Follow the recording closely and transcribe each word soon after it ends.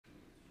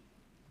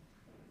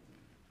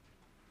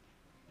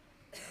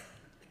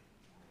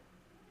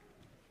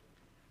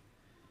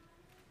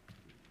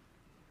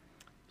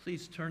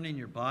Please turn in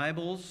your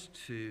Bibles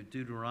to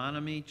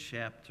Deuteronomy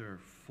chapter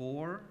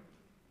 4,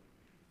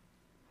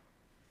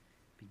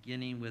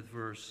 beginning with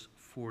verse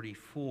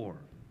 44.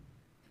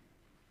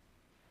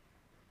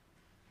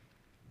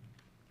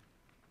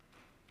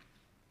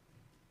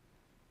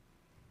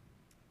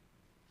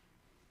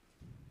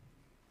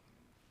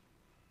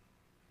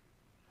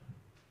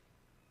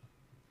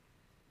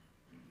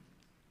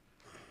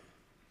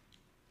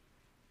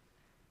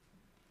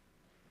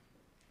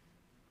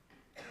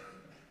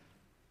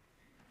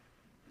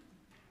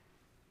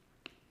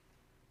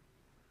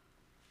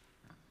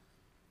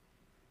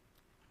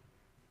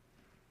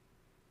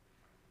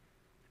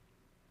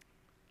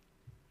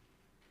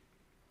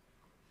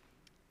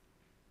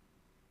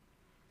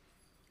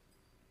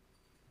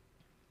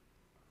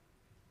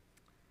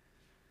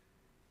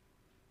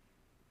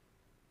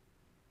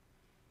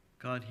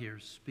 God here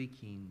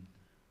speaking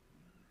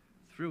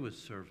through his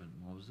servant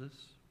Moses.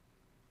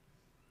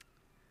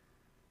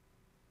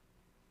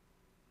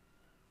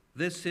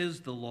 This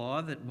is the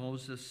law that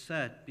Moses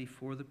set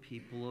before the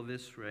people of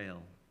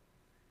Israel.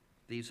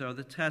 These are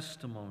the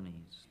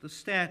testimonies, the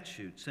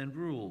statutes, and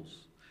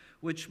rules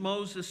which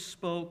Moses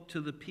spoke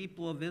to the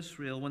people of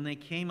Israel when they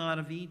came out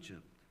of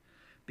Egypt,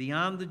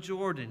 beyond the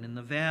Jordan in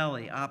the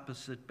valley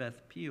opposite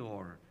Beth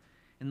Peor,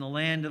 in the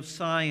land of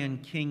Sihon,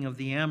 king of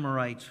the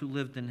Amorites, who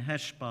lived in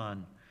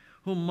Heshbon,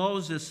 whom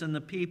Moses and the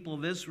people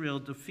of Israel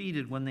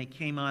defeated when they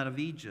came out of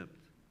Egypt.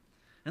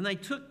 And they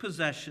took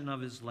possession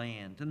of his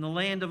land, and the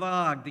land of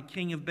Og, the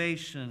king of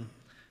Bashan,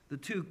 the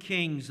two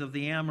kings of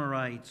the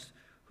Amorites,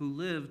 who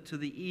lived to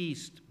the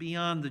east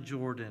beyond the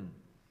Jordan,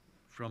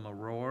 from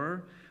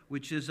Aroer,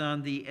 which is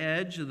on the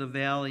edge of the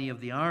valley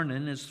of the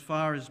Arnon, as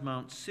far as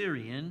Mount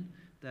Sirion,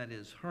 that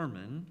is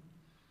Hermon,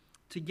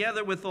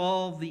 together with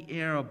all the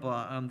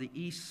Arabah on the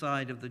east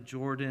side of the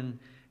Jordan,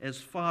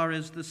 as far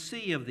as the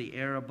sea of the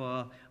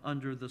Arabah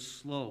under the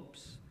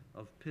slopes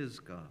of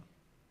Pisgah.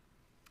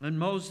 And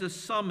Moses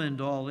summoned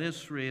all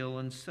Israel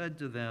and said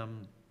to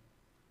them,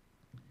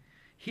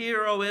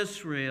 "Hear, O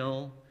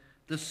Israel,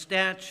 the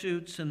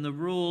statutes and the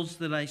rules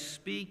that I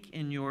speak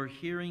in your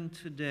hearing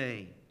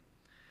today,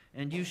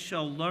 and you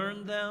shall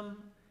learn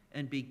them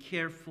and be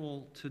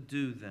careful to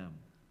do them.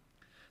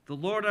 The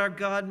Lord our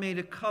God made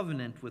a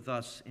covenant with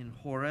us in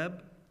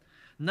Horeb.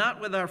 Not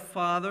with our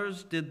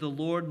fathers did the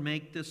Lord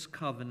make this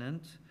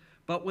covenant,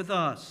 but with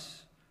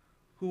us,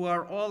 who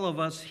are all of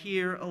us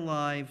here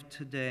alive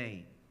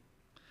today.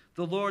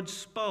 The Lord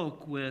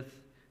spoke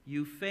with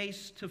you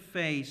face to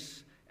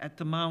face at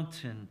the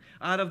mountain,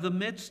 out of the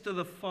midst of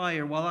the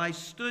fire, while I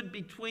stood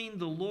between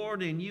the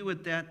Lord and you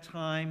at that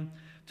time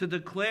to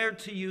declare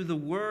to you the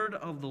word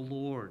of the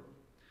Lord.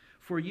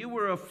 For you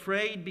were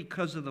afraid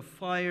because of the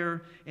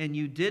fire, and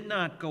you did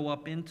not go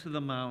up into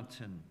the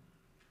mountain."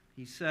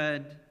 He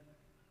said,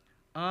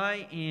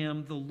 "I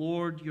am the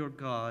Lord your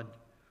God,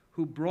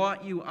 who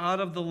brought you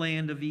out of the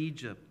land of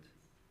Egypt,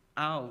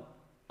 out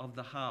of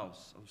the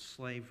house of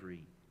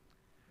slavery.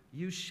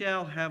 You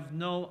shall have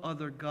no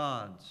other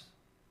gods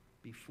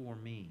before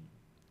me.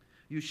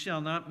 You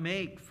shall not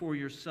make for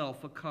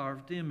yourself a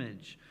carved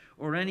image,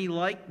 or any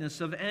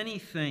likeness of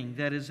anything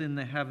that is in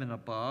the heaven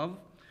above,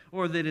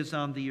 or that is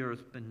on the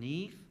earth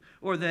beneath,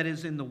 or that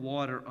is in the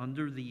water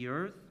under the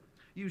earth.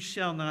 You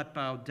shall not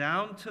bow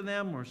down to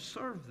them or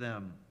serve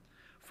them.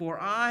 For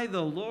I,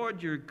 the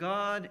Lord your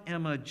God,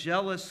 am a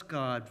jealous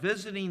God,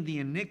 visiting the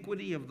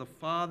iniquity of the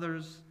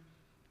fathers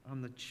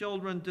on the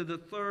children to the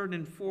third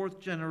and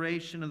fourth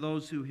generation of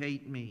those who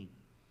hate me,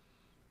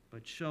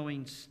 but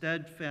showing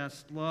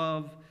steadfast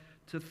love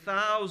to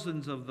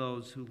thousands of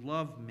those who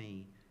love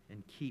me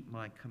and keep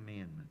my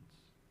commandments.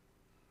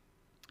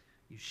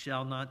 You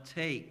shall not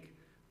take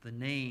the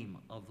name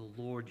of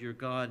the Lord your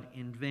God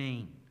in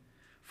vain,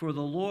 for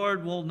the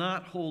Lord will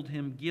not hold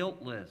him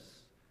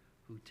guiltless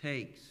who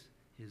takes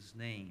his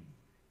name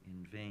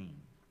in vain.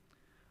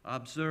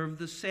 Observe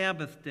the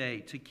Sabbath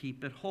day to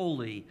keep it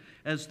holy,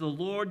 as the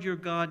Lord your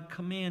God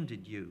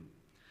commanded you.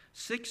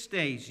 6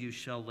 days you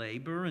shall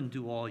labor and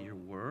do all your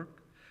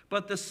work,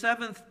 but the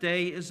seventh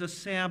day is a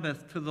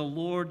Sabbath to the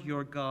Lord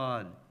your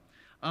God.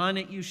 On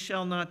it you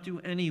shall not do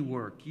any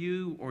work,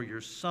 you or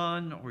your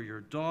son or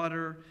your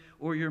daughter,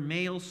 or your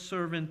male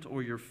servant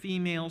or your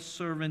female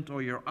servant,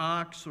 or your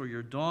ox or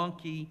your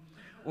donkey,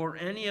 or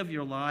any of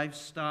your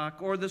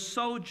livestock, or the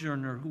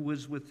sojourner who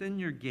is within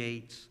your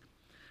gates,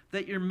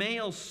 that your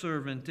male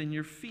servant and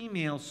your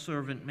female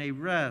servant may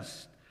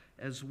rest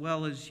as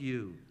well as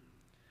you.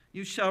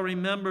 You shall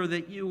remember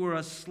that you were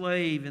a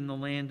slave in the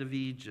land of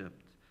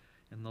Egypt,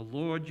 and the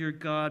Lord your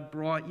God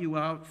brought you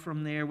out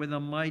from there with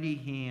a mighty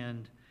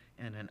hand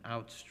and an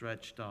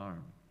outstretched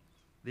arm.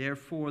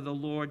 Therefore the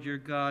Lord your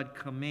God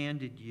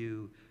commanded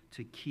you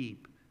to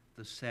keep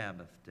the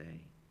Sabbath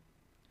day.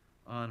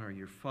 Honor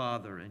your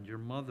father and your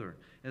mother,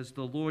 as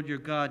the Lord your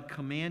God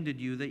commanded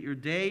you, that your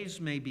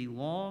days may be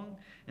long,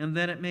 and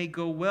that it may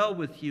go well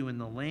with you in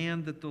the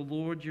land that the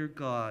Lord your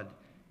God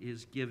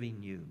is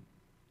giving you.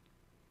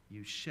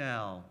 You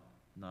shall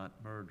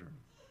not murder,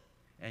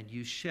 and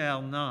you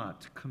shall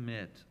not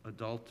commit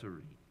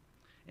adultery,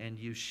 and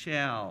you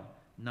shall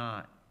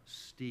not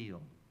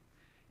steal,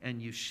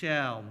 and you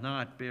shall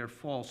not bear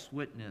false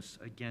witness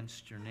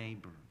against your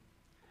neighbor,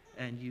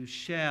 and you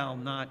shall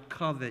not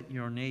covet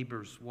your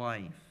neighbor's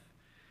wife,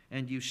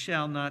 and you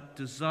shall not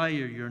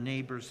desire your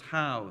neighbor's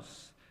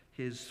house,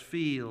 his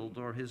field,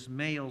 or his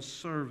male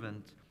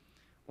servant,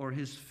 or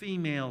his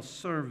female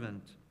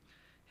servant,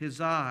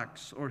 his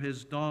ox, or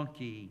his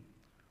donkey,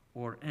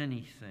 or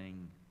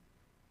anything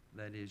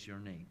that is your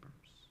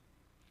neighbor's.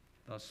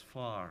 Thus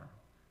far,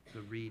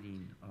 the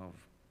reading of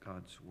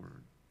God's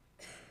word.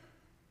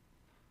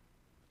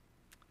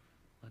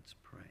 Let's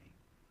pray.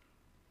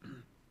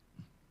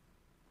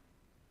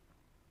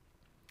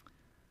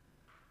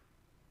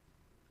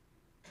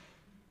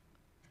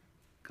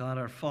 God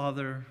our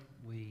Father,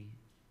 we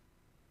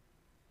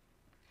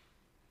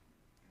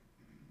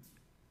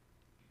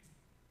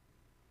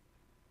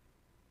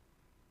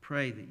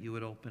pray that you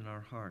would open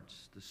our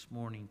hearts this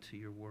morning to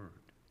your word,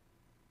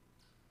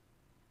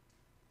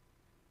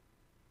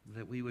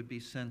 that we would be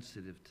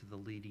sensitive to the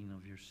leading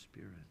of your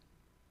Spirit.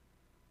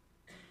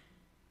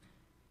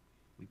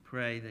 We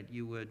pray that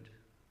you would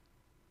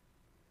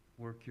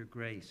work your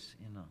grace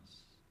in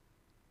us,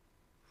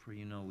 for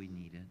you know we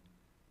need it.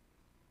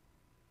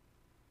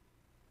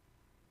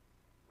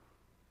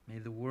 May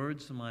the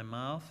words of my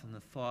mouth and the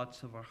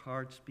thoughts of our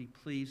hearts be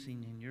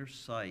pleasing in your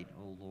sight,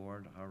 O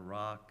Lord, our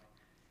rock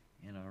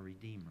and our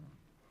Redeemer.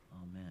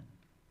 Amen.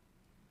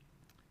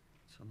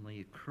 It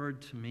suddenly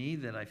occurred to me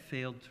that I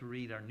failed to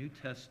read our New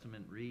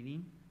Testament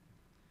reading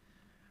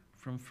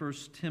from 1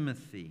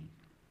 Timothy.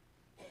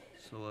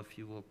 So if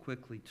you will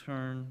quickly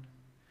turn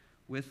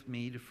with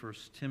me to 1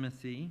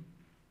 Timothy.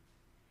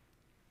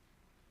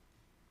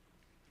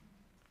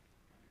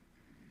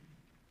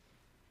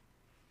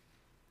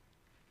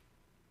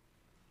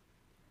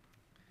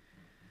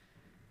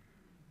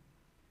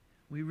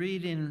 We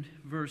read in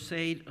verse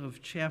 8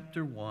 of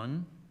chapter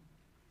 1,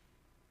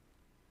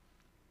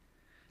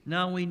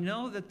 "Now we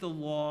know that the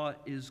law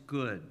is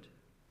good,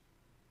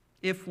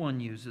 if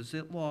one uses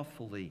it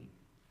lawfully,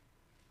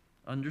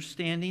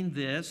 understanding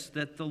this,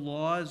 that the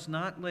law is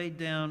not laid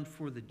down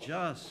for the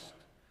just,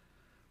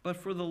 but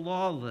for the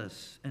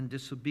lawless and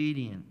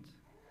disobedient,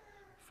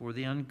 for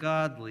the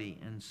ungodly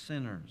and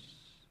sinners,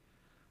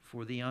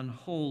 for the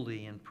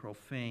unholy and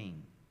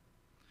profane,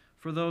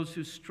 for those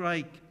who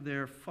strike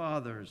their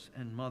fathers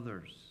and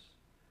mothers,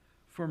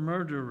 for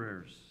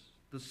murderers,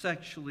 the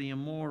sexually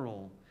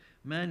immoral,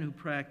 men who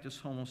practice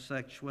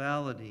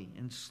homosexuality,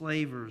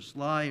 enslavers,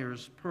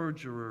 liars,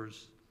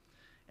 perjurers,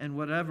 and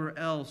whatever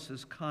else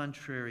is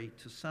contrary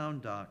to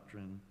sound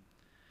doctrine,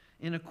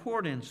 in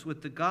accordance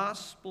with the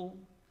gospel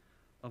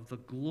of the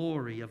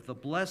glory of the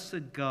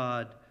blessed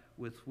God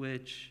with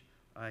which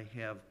I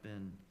have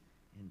been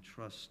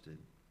entrusted."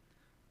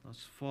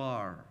 Thus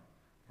far,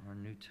 our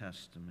New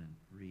Testament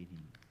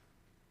reading.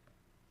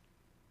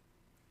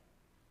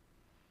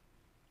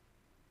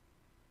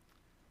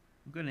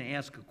 I'm going to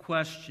ask a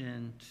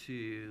question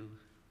to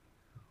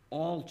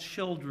all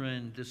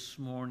children this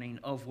morning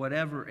of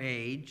whatever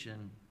age,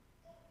 and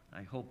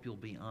I hope you'll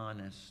be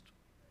honest.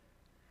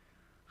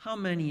 How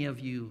many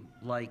of you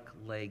like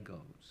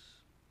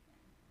Legos?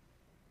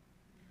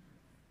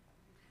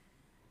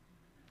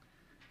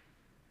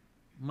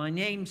 My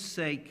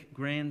namesake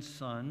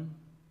grandson,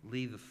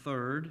 Lee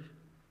III,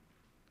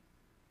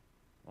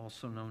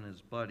 also known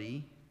as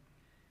Buddy,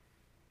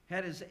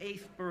 had his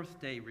 8th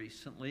birthday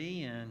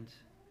recently, and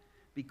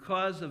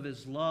because of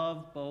his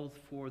love both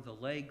for the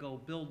Lego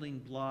building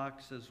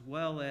blocks as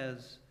well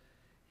as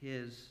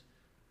his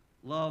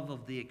love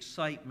of the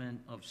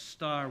excitement of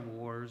Star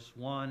Wars,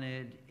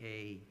 wanted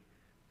a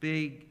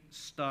big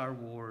Star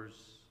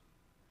Wars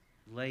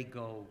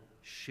Lego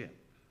ship.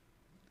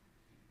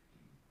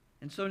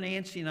 And so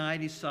Nancy and I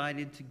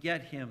decided to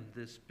get him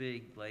this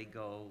big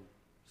Lego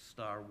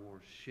Star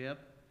Wars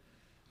ship.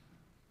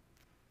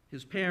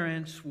 His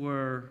parents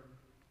were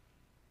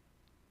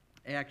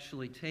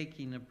actually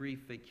taking a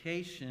brief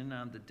vacation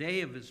on the day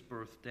of his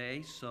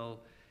birthday, so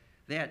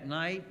that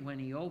night when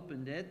he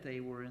opened it, they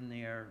were in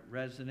their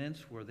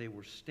residence where they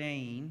were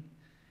staying,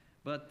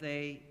 but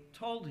they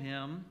told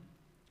him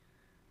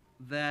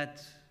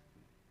that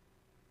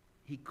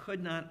he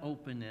could not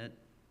open it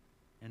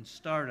and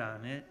start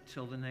on it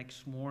till the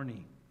next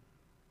morning.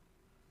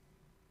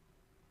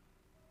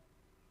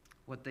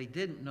 What they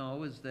didn't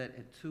know is that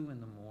at 2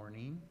 in the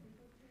morning,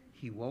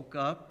 he woke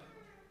up,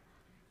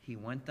 he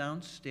went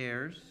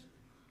downstairs,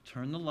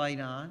 turned the light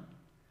on,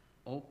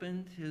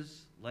 opened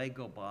his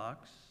Lego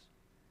box,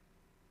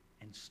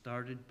 and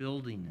started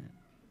building it.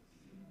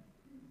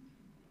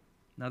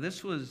 Now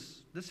this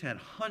had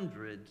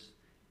hundreds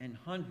and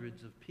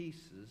hundreds of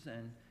pieces,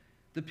 and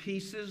the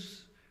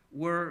pieces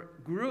were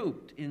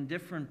grouped in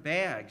different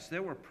bags.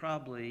 There were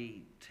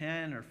probably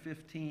 10 or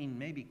 15,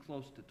 maybe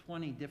close to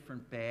 20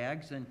 different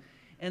bags, and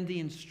the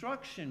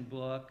instruction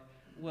book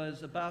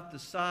was about the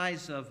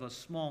size of a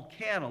small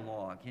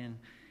catalog,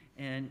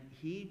 and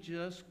he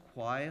just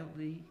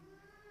quietly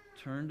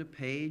turned a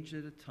page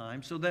at a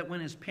time, so that when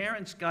his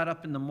parents got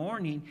up in the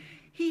morning,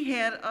 he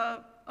had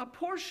a a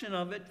portion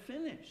of it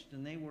finished,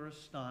 and they were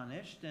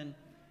astonished. And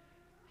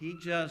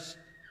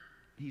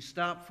he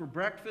stopped for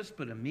breakfast,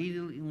 but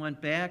immediately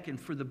went back, and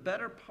for the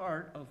better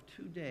part of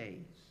 2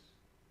 days,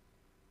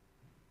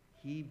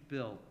 he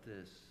built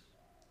this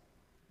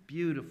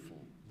beautiful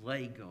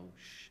Lego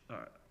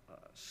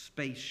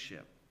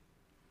spaceship.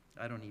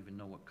 I don't even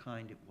know what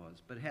kind it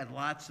was, but it had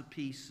lots of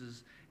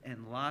pieces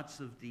and lots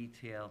of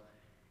detail.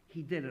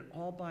 He did it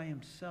all by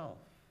himself,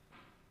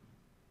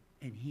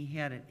 and he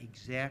had it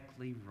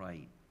exactly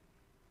right.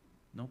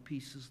 No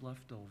pieces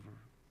left over,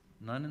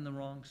 none in the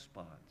wrong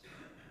spots.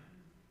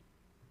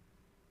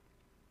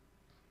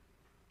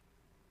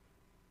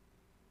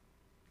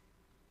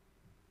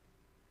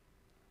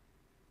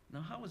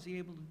 Now, how was he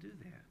able to do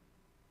that?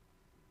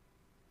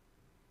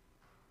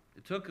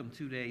 It took him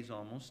 2 days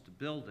almost to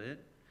build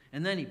it,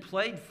 and then he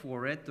played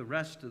for it the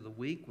rest of the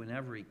week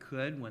whenever he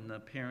could, when the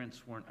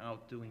parents weren't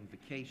out doing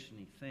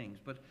vacation-y things.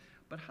 But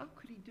how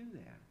could he do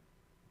that?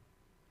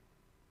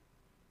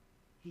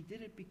 He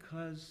did it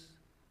because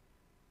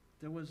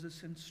there was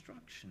this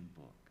instruction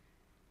book.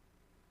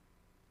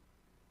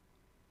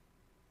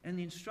 And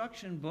the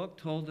instruction book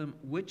told him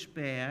which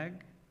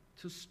bag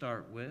to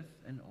start with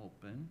and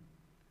open,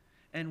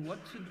 and what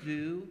to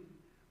do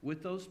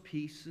with those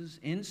pieces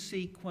in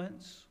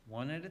sequence,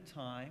 one at a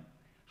time,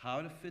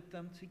 how to fit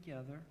them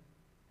together,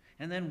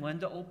 and then when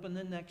to open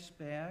the next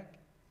bag,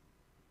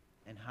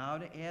 and how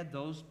to add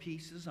those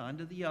pieces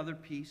onto the other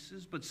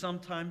pieces. But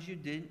sometimes you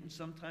didn't, and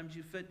sometimes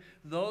you fit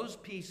those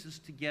pieces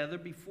together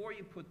before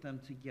you put them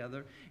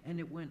together, and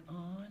it went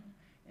on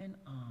and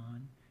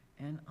on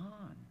and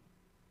on.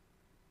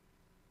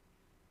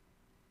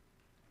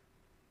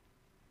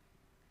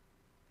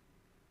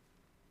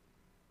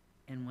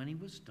 And when he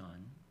was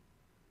done,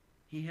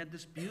 he had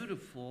this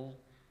beautiful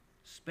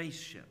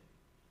spaceship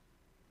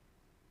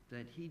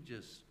that he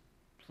just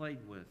played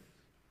with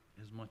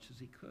as much as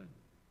he could.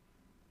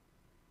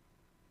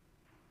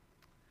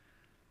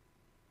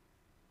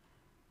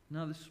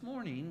 Now, this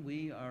morning,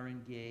 we are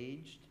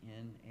engaged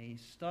in a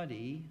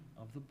study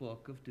of the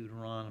book of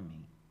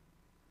Deuteronomy,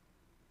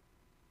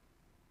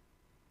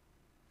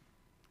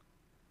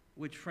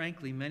 which,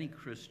 frankly, many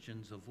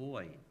Christians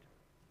avoid,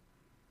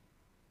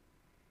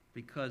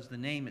 because the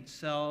name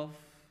itself,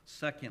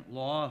 second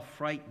law,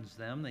 frightens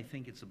them. They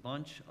think it's a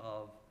bunch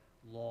of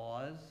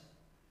laws,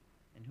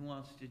 and who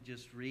wants to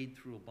just read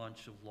through a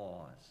bunch of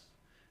laws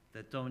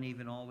that don't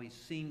even always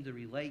seem to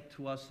relate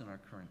to us in our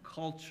current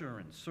culture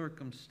and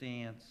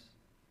circumstance?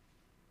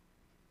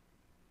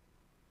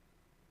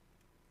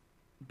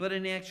 But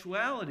in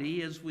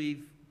actuality, as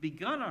we've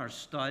begun our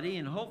study,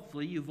 and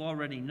hopefully you've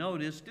already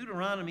noticed,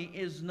 Deuteronomy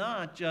is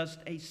not just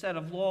a set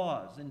of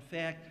laws. In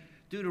fact,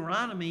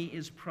 Deuteronomy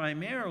is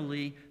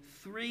primarily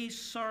 3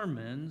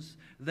 sermons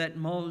that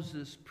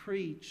Moses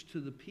preached to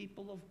the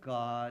people of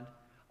God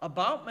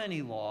about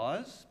many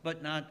laws,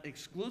 but not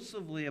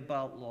exclusively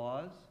about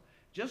laws,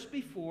 just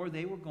before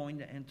they were going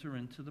to enter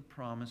into the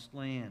promised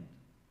land.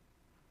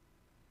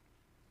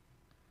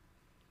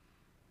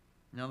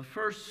 Now, the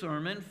first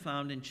sermon,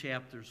 found in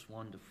chapters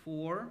 1 to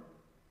 4,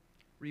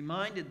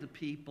 reminded the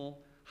people,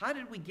 how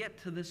did we get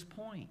to this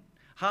point?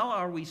 How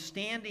are we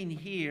standing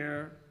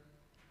here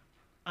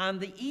on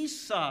the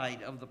east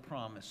side of the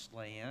promised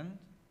land,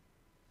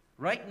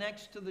 right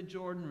next to the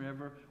Jordan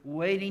River,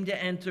 waiting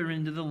to enter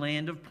into the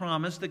land of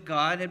promise that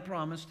God had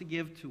promised to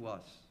give to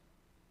us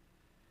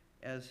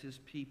as his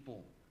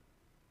people?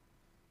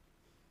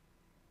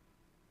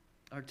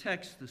 Our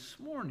text this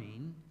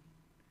morning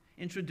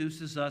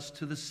introduces us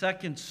to the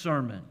second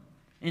sermon.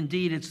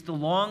 Indeed, it's the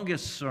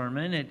longest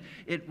sermon.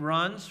 It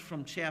runs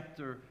from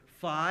chapter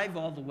 5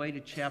 all the way to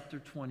chapter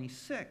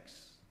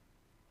 26.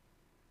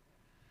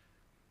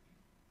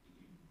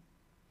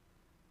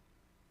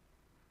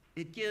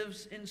 It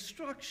gives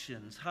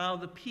instructions how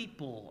the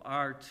people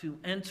are to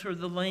enter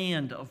the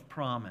land of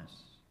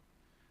promise.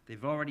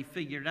 They've already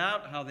figured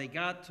out how they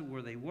got to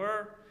where they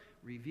were,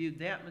 reviewed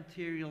that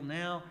material.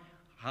 Now,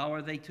 how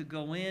are they to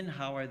go in?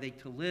 How are they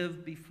to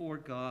live before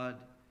God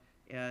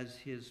as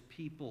his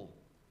people?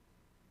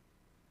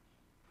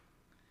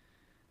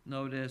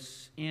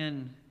 Notice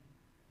in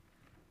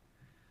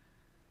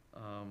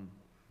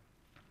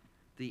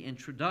the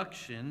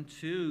introduction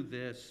to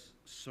this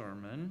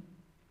sermon,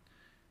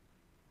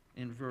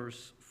 in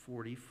verse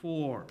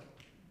 44,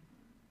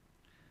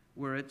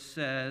 where it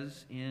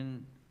says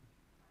in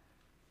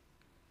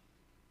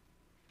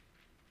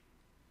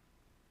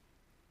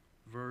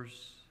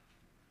verse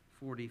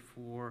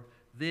 44,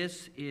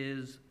 "This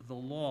is the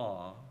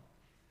law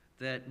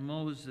that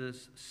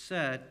Moses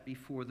set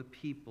before the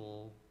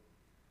people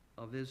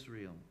of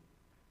Israel."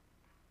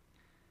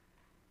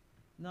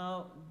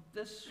 Now,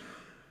 this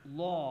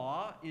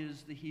law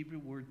is the Hebrew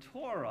word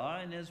Torah,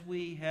 and as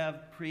we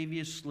have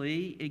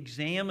previously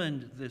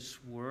examined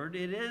this word,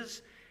 it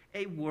is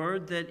a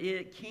word that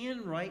it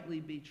can rightly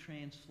be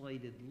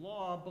translated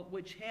law, but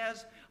which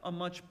has a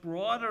much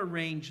broader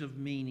range of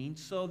meaning,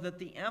 so that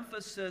the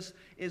emphasis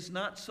is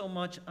not so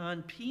much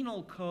on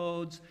penal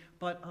codes,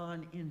 but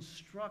on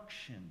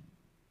instruction.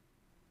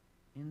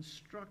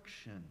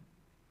 Instruction.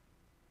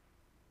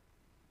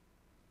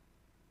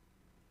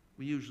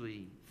 We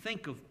usually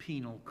think of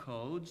penal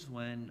codes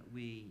when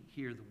we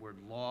hear the word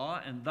law,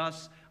 and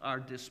thus our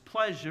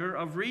displeasure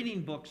of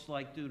reading books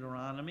like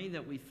Deuteronomy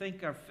that we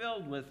think are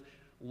filled with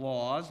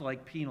laws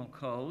like penal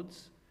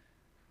codes.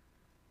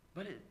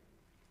 But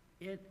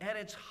it at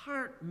its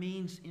heart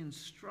means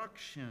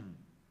instruction.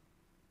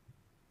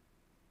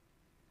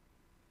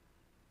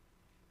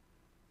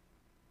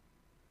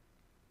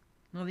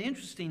 Now, the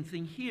interesting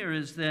thing here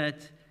is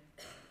that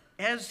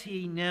as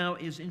he now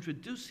is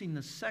introducing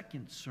the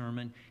second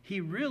sermon,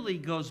 he really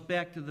goes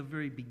back to the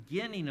very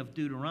beginning of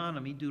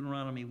Deuteronomy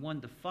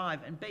 1 to 5,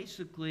 and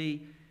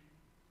basically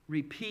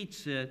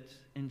repeats it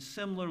in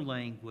similar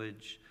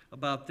language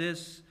about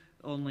this,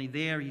 only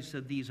there he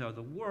said, these are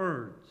the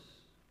words.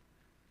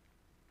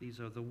 These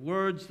are the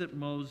words that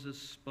Moses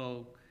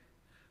spoke,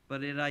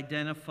 but it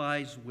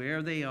identifies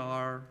where they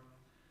are.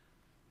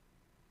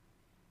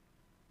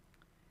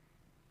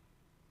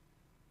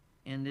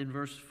 And in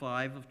verse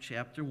 5 of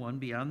chapter 1,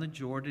 beyond the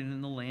Jordan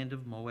in the land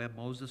of Moab,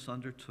 Moses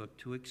undertook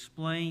to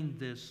explain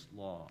this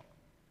law,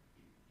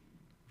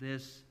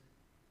 this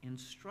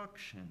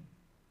instruction.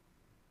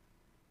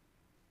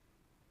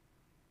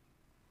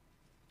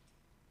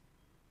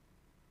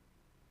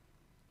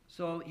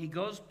 So he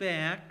goes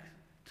back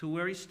to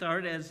where he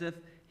started as if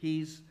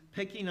he's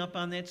picking up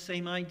on that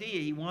same idea.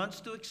 He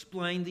wants to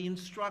explain the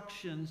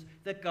instructions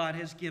that God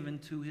has given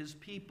to his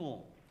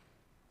people.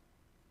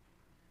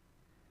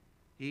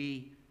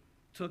 He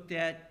took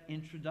that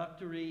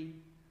introductory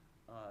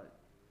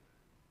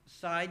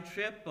side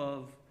trip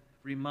of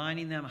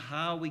reminding them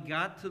how we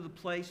got to the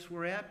place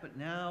we're at, but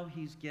now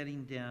he's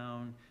getting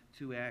down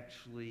to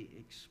actually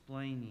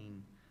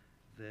explaining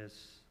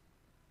this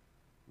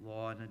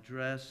law and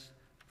address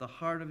the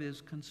heart of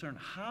his concern.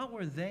 How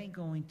are they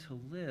going to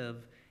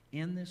live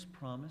in this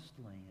promised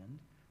land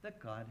that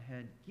God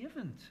had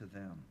given to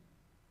them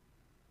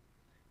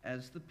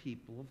as the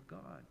people of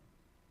God?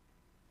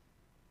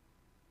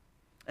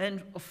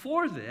 And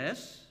for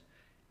this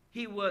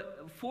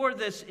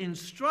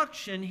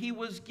instruction, he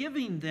was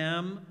giving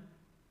them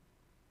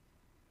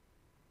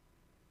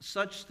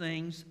such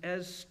things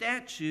as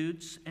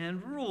statutes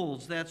and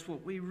rules. That's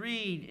what we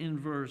read in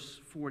verse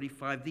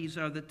 45. These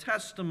are the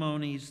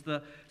testimonies,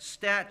 the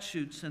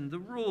statutes, and the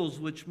rules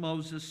which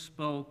Moses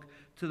spoke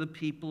to the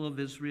people of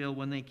Israel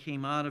when they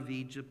came out of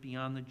Egypt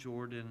beyond the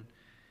Jordan,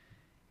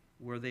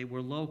 where they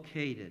were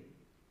located.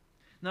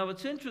 Now,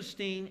 what's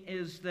interesting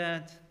is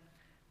that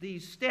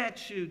these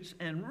statutes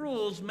and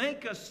rules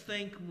make us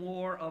think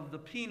more of the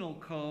penal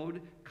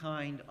code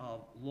kind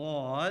of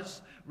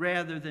laws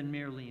rather than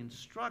merely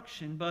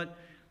instruction. But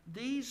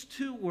these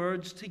two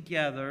words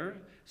together,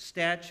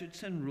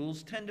 statutes and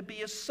rules, tend to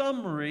be a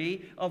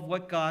summary of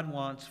what God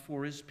wants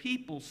for his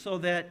people, so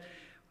that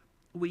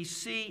we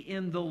see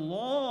in the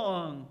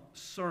long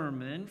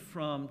sermon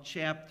from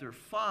chapter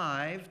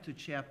 5 to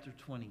chapter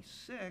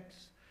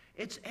 26,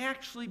 it's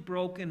actually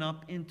broken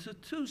up into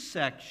two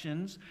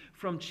sections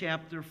from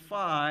chapter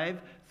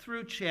 5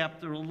 through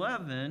chapter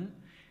 11,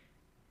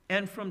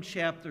 and from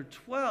chapter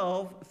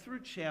 12 through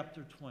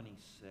chapter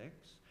 26,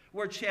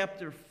 where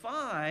chapter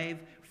 5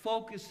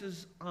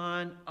 focuses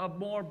on a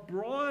more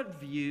broad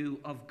view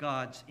of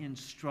God's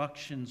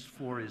instructions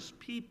for his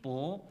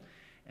people,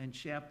 and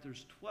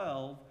chapters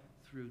 12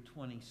 through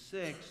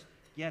 26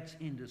 gets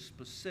into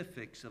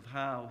specifics of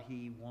how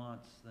he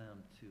wants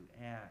them to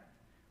act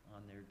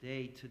on their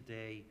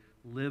day-to-day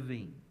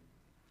living.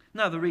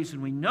 Now, the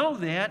reason we know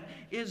that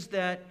is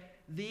that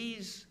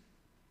these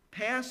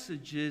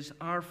passages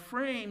are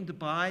framed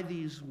by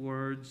these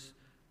words,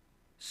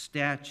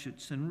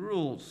 statutes and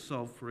rules.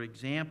 So, for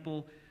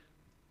example,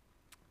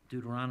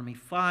 Deuteronomy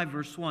 5,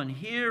 verse 1,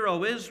 "Hear,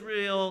 O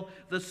Israel,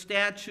 the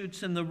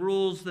statutes and the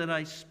rules that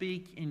I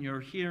speak in your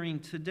hearing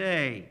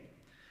today."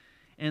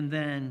 And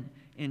then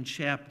in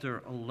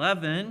chapter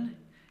 11,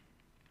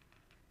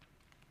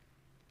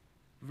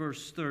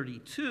 verse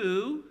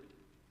 32,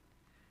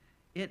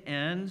 it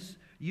ends,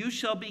 "You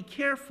shall be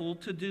careful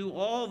to do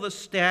all the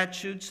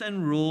statutes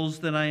and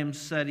rules that I am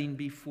setting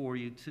before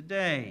you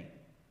today."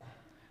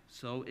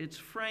 So it's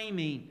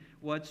framing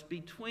what's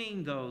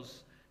between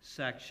those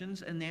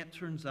sections, and that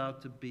turns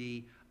out to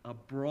be a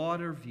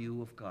broader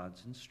view of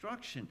God's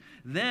instruction.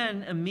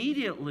 Then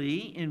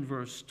immediately in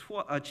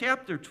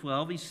chapter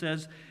 12, he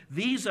says,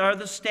 "These are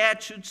the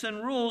statutes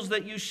and rules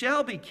that you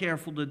shall be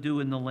careful to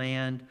do in the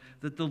land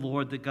that the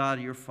Lord, the God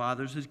of your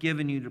fathers, has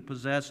given you to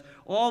possess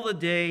all the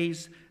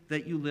days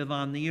that you live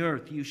on the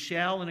earth. You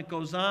shall," and it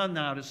goes on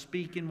now to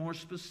speak in more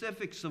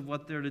specifics of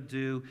what they're to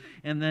do.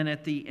 And then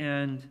at the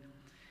end,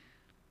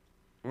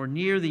 or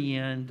near the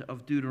end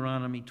of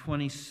Deuteronomy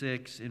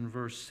 26 in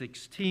verse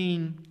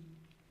 16,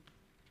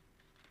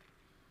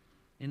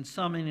 in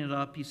summing it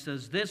up, he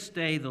says, "This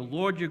day the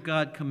Lord your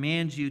God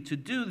commands you to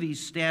do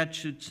these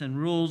statutes and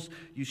rules.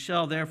 You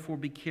shall therefore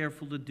be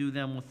careful to do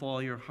them with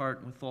all your heart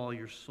and with all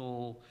your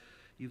soul.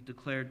 You've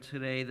declared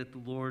today that the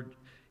Lord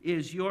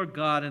is your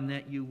God and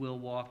that you will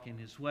walk in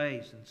his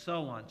ways," and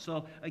so on.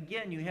 So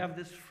again, you have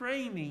this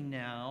framing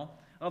now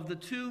of the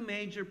two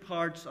major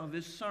parts of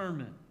his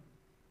sermon.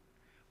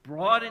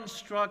 broad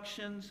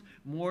instructions,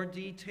 more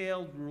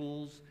detailed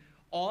rules.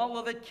 All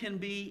of it can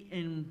be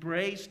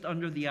embraced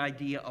under the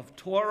idea of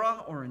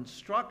Torah or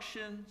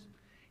instructions.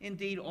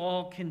 Indeed,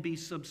 all can be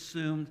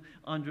subsumed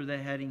under the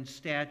heading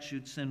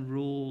statutes and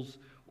rules,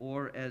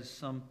 or as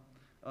some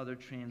other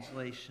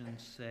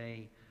translations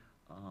say,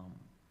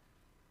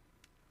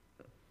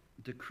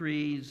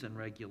 decrees and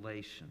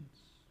regulations.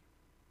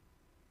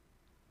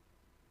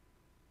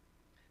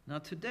 Now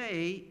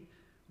today,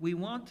 we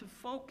want to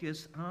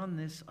focus on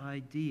this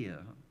idea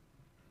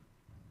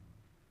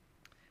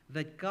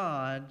that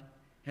God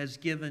has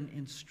given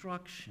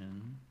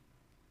instruction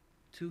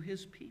to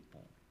his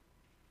people.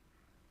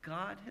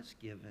 God has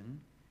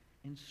given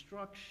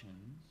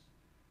instructions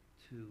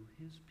to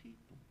his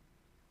people.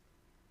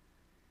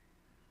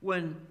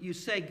 When you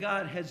say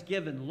God has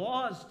given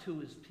laws to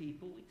his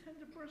people, we tend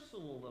to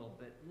bristle a little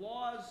bit.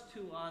 Laws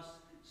to us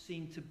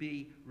seem to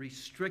be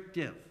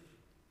restrictive.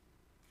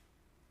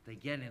 They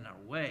get in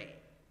our way.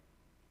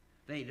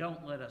 They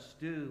don't let us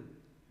do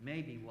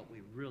maybe what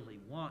we really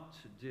want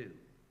to do.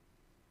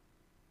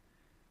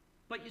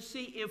 But you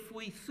see, if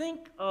we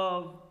think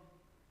of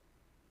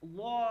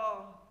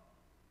law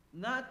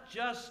not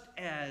just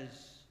as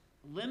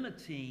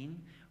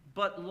limiting,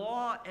 but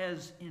law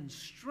as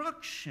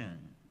instruction,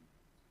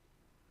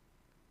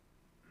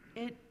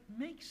 it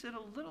makes it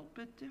a little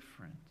bit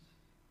different.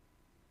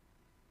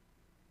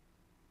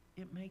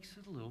 It makes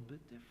it a little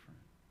bit different.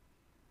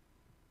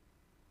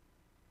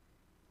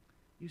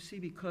 You see,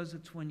 because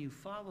it's when you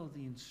follow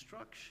the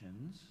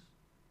instructions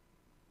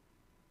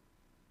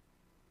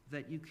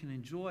that you can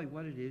enjoy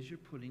what it is you're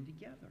putting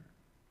together.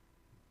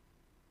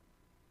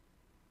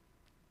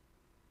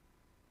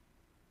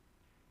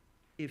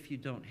 If you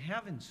don't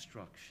have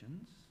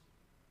instructions,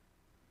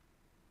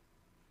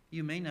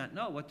 you may not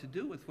know what to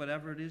do with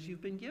whatever it is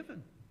you've been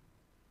given.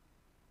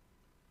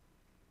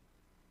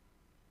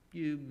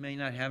 You may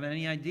not have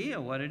any idea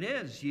what it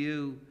is.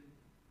 You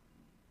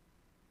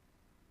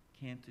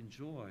can't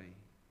enjoy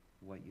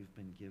what you've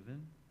been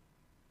given.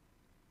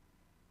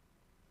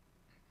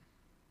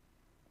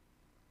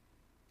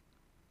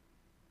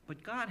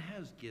 But God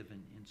has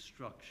given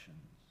instructions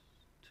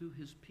to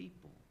his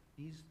people.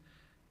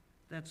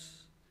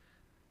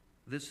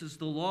 This is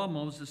the law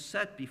Moses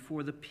set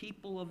before the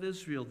people of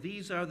Israel.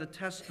 These are the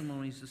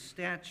testimonies, the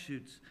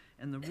statutes,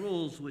 and the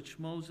rules which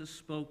Moses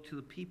spoke to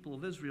the people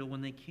of Israel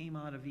when they came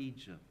out of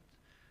Egypt,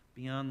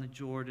 beyond the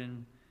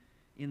Jordan,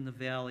 in the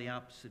valley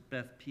opposite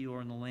Beth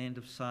Peor, in the land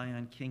of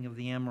Sihon, king of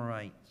the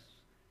Amorites,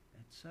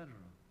 etc.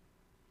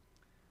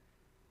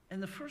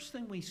 And the first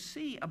thing we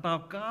see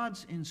about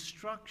God's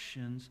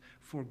instructions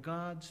for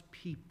God's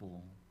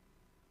people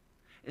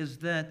is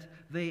that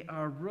they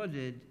are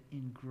rooted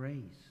in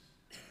grace.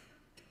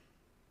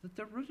 That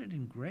they're rooted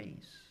in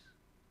grace.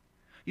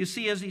 You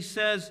see, as he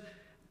says,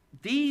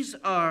 these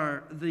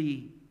are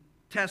the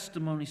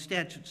testimony,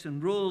 statutes,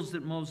 and rules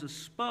that Moses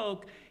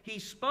spoke. He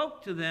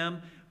spoke to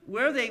them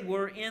where they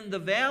were in the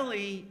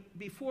valley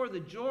before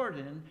the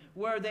Jordan,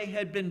 where they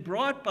had been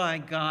brought by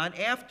God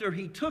after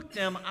he took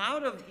them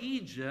out of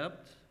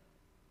Egypt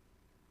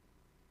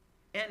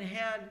and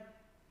had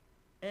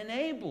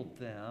enabled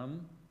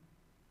them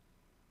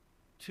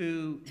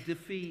to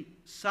defeat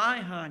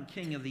Sihon,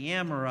 king of the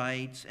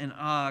Amorites, and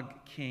Og,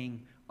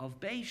 king of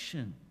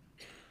Bashan.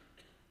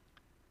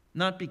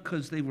 Not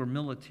because they were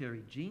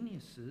military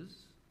geniuses,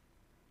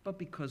 but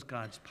because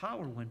God's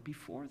power went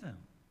before them.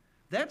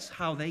 That's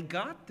how they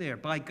got there,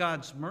 by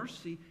God's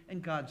mercy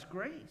and God's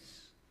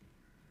grace.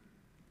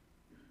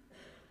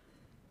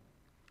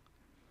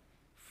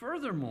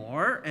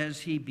 Furthermore,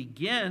 as he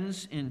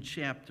begins in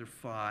chapter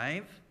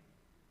 5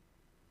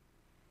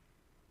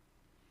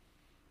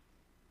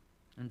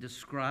 and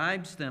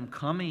describes them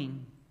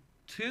coming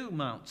to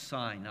Mount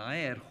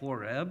Sinai at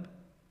Horeb,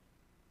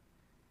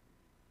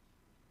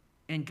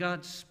 and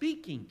God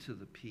speaking to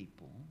the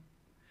people,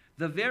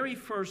 the very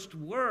first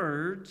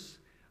words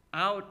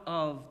out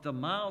of the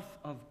mouth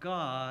of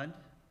God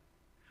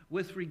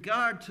with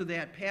regard to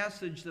that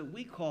passage that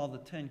we call the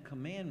Ten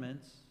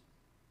Commandments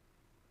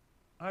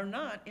are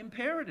not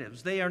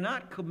imperatives. They are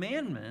not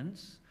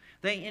commandments.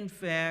 They, in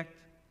fact,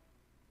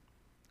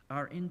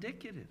 are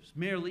indicatives,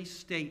 merely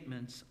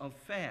statements of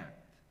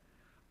fact.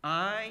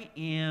 I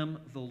am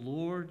the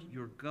Lord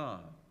your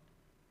God,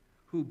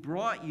 who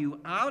brought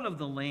you out of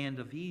the land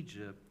of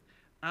Egypt,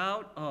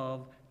 out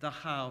of the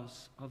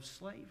house of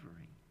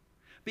slavery.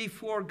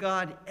 Before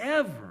God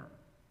ever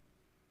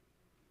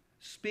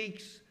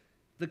speaks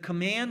the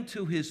command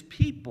to his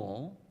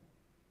people,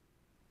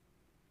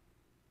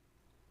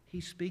 he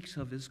speaks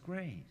of his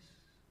grace.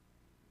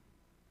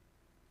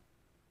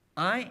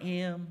 I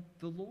am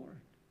the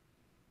Lord.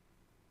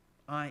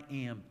 I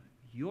am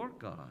your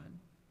God.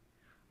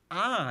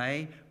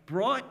 I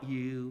brought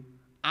you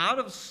out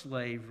of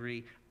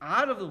slavery,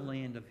 out of the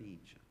land of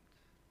Egypt.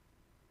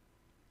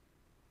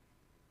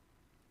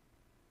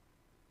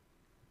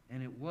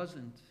 And it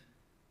wasn't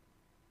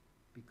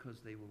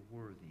because they were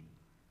worthy.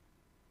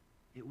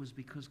 It was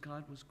because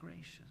God was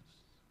gracious.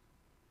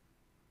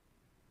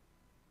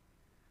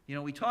 You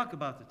know, we talk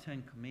about the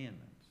Ten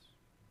Commandments.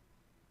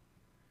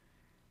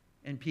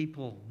 and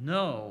people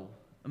know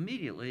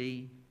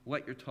immediately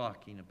what you're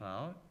talking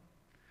about.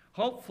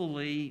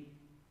 Hopefully,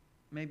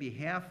 maybe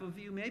half of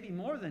you, maybe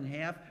more than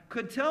half,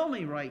 could tell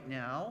me right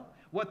now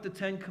what the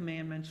 10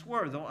 Commandments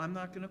were, though I'm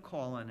not going to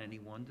call on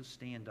anyone to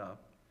stand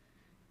up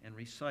and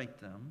recite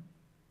them.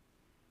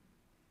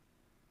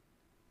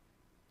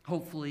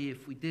 Hopefully,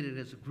 if we did it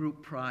as a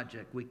group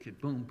project, we could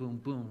boom, boom,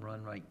 boom,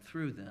 run right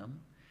through them.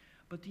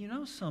 But do you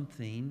know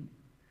something?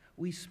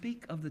 We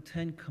speak of the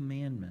 10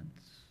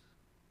 Commandments.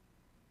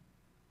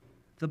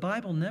 The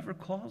Bible never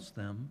calls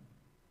them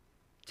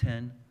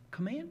 10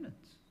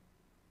 Commandments.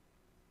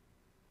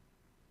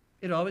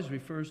 It always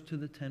refers to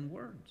the 10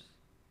 words.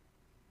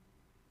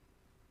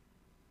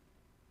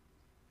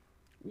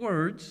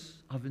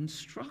 Words of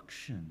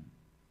instruction.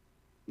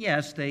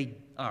 Yes, they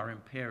are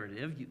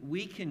imperative.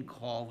 We can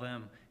call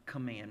them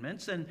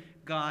commandments, and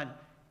God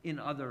in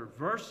other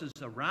verses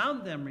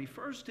around them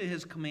refers to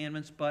his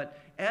commandments, but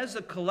as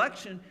a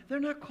collection, they're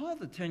not called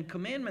the 10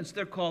 Commandments,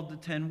 they're called the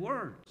 10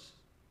 words.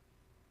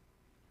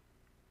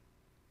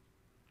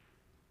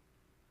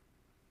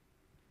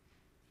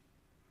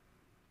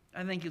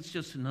 I think it's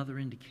just another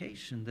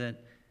indication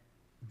that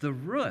the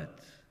root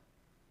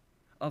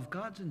of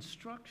God's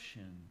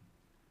instruction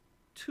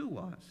to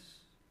us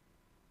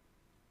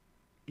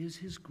is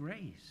his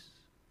grace,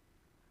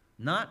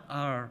 not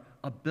our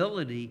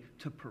ability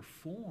to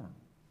perform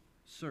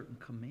certain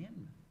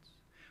commandments.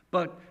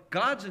 But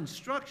God's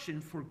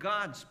instruction for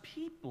God's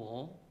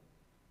people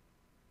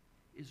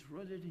is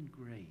rooted in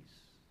grace.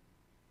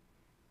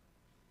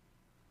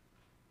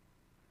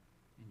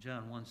 In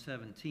John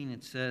 1:17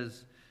 it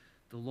says,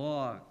 the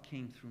law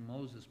came through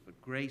Moses, but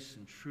grace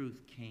and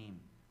truth came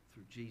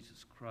through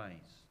Jesus Christ.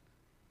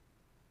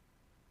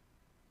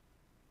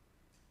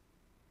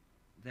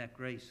 That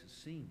grace is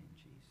seen in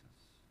Jesus.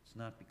 It's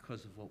not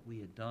because of what we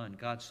had done.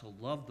 God so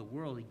loved the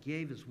world, he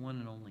gave his one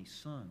and only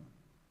Son,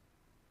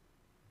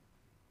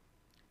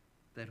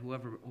 that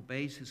whoever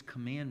obeys his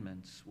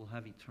commandments will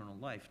have eternal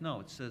life.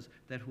 No, it says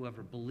that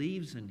whoever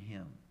believes in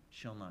him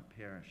shall not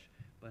perish,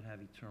 but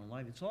have eternal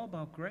life. It's all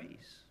about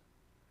grace.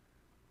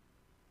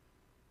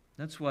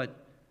 That's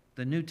what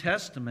the New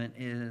Testament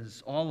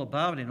is all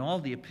about, and all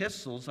the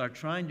epistles are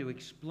trying to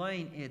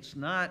explain. It's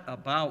not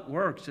about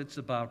works, it's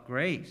about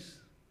grace.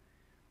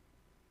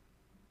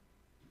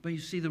 But you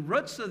see, the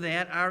roots of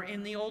that are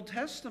in the Old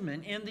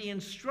Testament, in the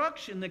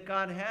instruction that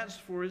God has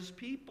for his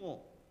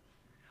people.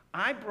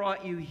 I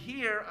brought you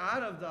here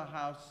out of the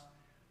house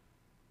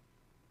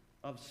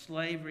of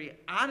slavery,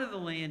 out of the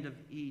land of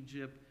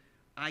Egypt.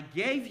 I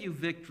gave you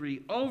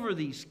victory over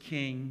these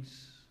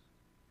kings.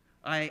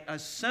 I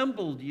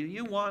assembled you.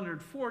 You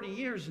wandered 40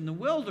 years in the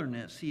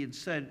wilderness, he had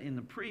said in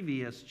the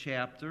previous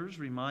chapters,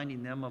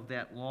 reminding them of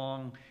that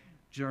long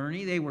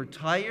journey. They were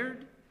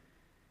tired.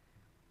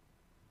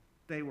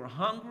 They were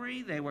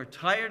hungry. They were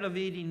tired of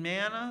eating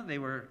manna. They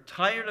were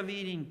tired of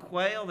eating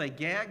quail. They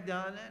gagged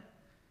on it.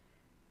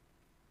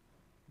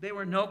 They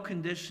were no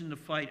condition to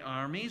fight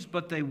armies,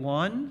 but they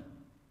won.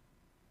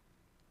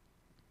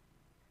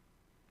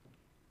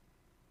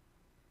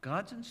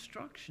 God's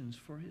instructions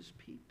for his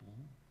people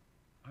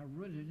are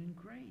rooted in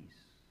grace.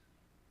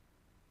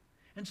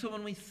 And so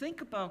when we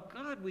think about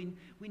God, we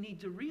need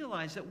to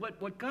realize that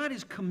what God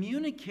is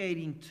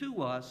communicating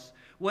to us,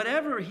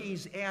 whatever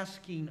he's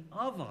asking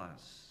of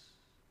us,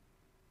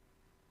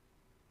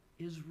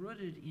 is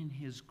rooted in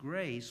his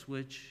grace,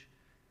 which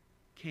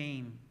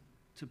came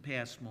to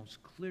pass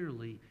most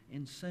clearly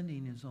in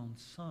sending his own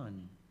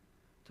Son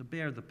to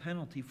bear the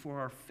penalty for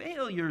our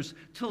failures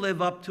to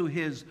live up to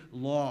his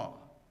law.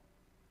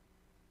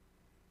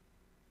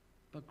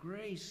 But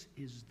grace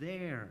is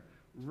there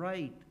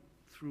right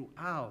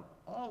throughout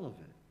all of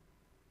it.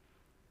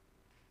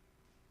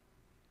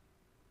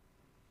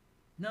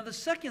 Now, the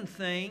second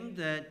thing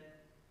that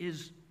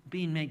is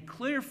being made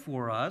clear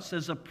for us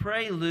as a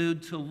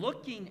prelude to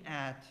looking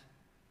at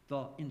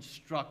the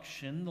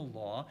instruction, the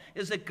law,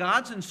 is that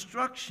God's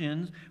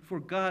instructions for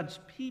God's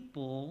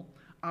people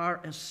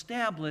are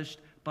established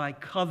by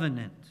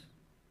covenant.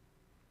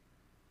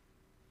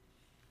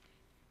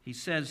 He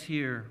says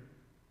here,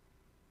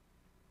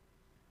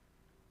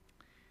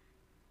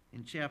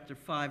 in chapter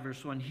 5,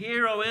 verse 1,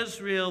 Hear, O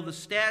Israel, the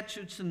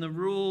statutes and the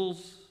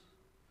rules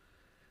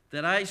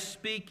that I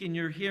speak in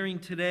your hearing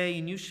today,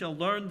 and you shall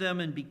learn them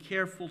and be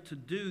careful to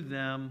do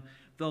them.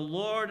 The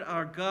Lord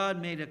our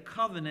God made a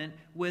covenant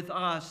with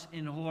us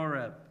in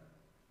Horeb.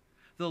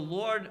 The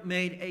Lord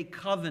made a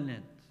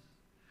covenant.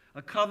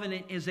 A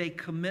covenant is a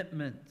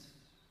commitment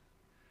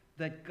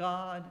that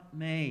God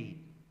made.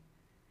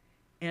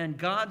 And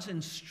God's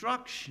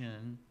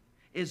instruction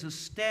is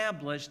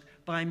established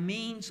by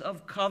means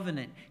of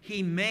covenant.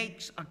 He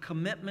makes a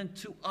commitment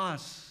to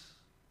us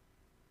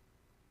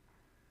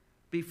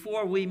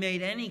before we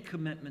made any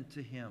commitment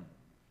to him.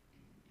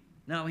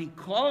 Now, he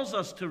calls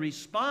us to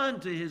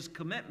respond to his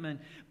commitment,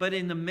 but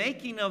in the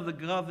making of the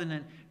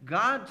covenant,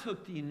 God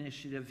took the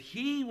initiative.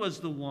 He was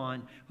the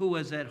one who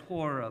was at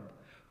Horeb.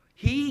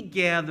 He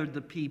gathered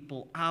the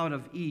people out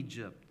of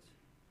Egypt.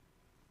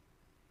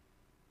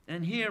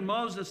 And here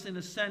Moses, in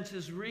a sense,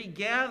 is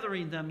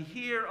regathering them.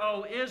 Hear,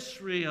 O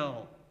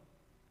Israel,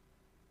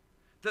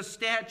 the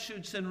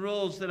statutes and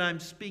rules that I'm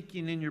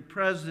speaking in your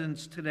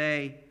presence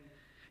today.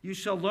 You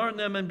shall learn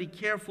them and be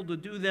careful to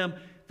do them.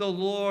 The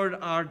Lord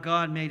our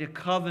God made a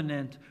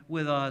covenant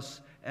with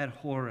us at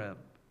Horeb.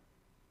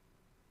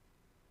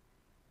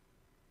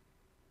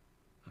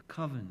 A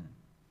covenant.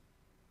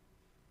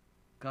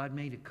 God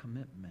made a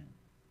commitment.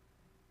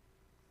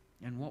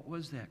 And what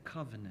was that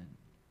covenant?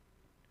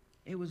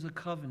 It was a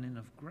covenant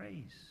of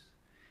grace.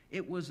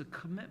 It was a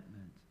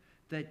commitment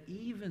that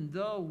even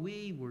though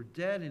we were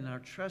dead in our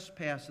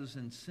trespasses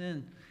and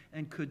sin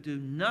and could do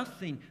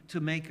nothing to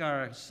make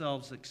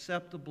ourselves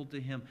acceptable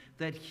to him,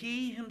 that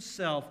he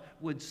himself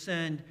would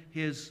send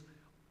his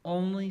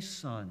only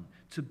Son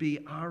to be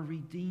our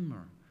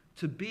Redeemer,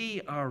 to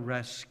be our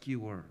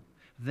rescuer.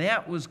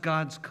 That was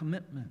God's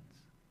commitment.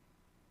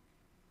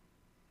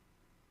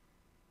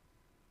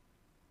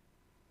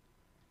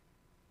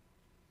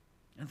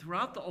 And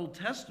throughout the Old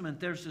Testament,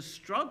 there's a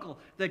struggle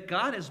that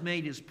God has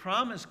made his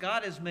promise,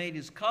 God has made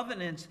his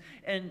covenants,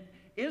 and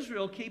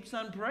Israel keeps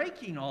on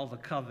breaking all the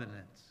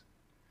covenants,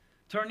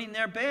 turning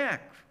their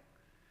back.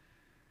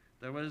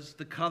 There was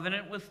the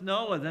covenant with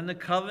Noah, then the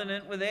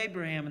covenant with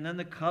Abraham, and then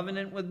the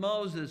covenant with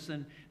Moses,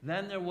 and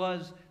then there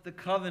was the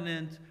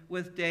covenant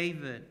with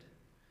David.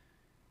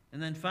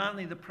 And then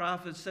finally the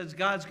prophet says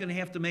God's going to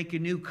have to make a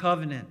new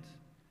covenant.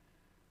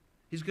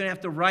 He's going to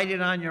have to write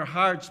it on your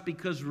hearts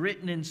because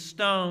written in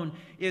stone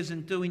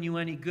isn't doing you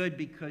any good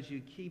because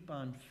you keep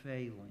on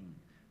failing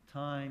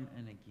time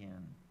and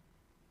again.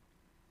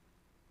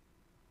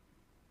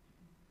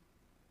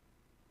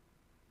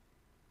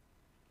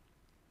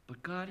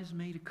 But God has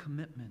made a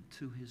commitment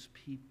to his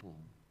people.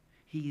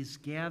 He has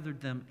gathered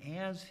them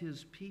as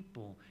his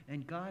people,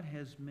 and God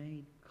has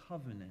made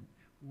covenant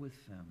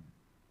with them.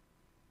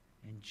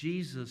 And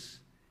Jesus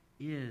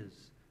is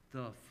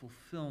the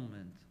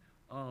fulfillment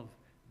of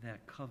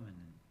that covenant.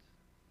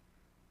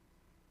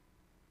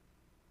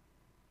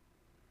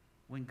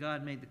 When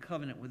God made the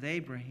covenant with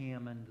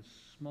Abraham and the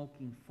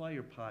smoking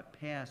fire pot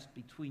passed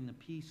between the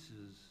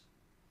pieces,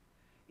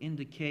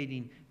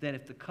 indicating that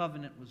if the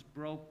covenant was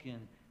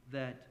broken,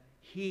 that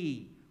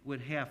he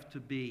would have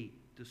to be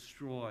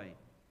destroyed.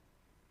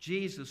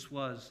 Jesus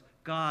was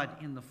God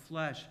in the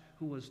flesh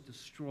who was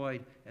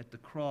destroyed at the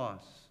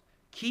cross,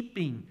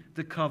 keeping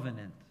the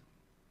covenant.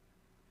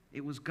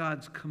 It was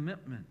God's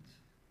commitment.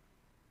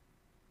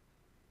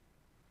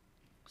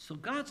 So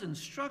God's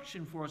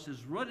instruction for us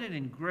is rooted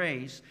in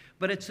grace,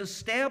 but it's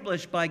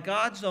established by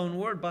God's own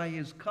word, by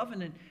his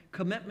covenant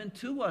commitment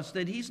to us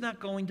that he's not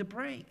going to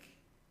break.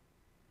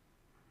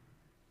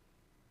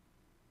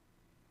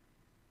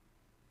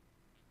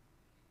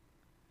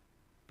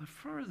 But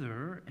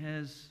further,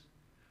 as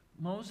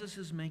Moses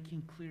is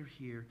making clear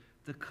here,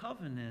 the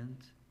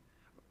covenant,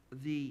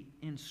 the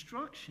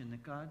instruction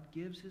that God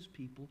gives his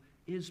people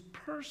is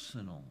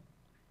personal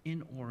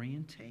in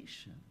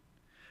orientation.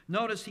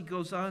 Notice he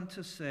goes on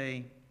to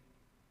say,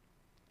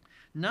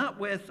 not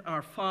with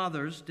our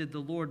fathers did the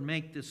Lord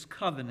make this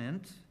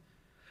covenant,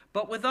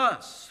 but with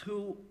us,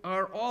 who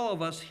are all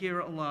of us here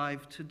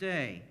alive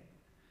today.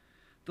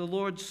 The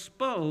Lord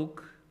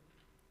spoke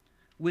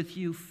with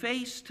you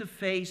face to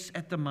face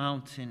at the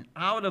mountain,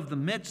 out of the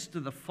midst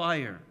of the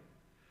fire.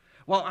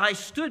 While I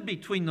stood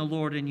between the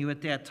Lord and you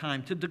at that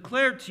time to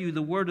declare to you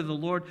the word of the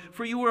Lord,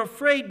 for you were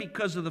afraid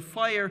because of the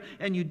fire,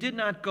 and you did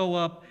not go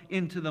up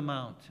into the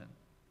mountain.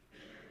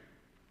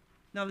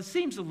 Now, this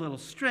seems a little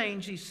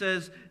strange. He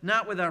says,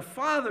 not with our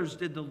fathers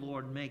did the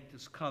Lord make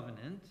this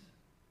covenant.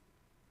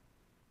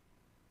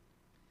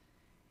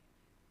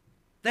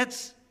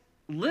 That's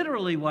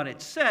literally what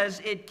it says.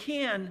 It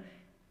can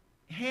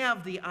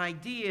have the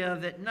idea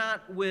that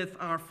not with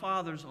our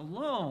fathers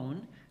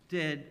alone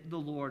did the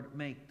Lord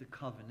make the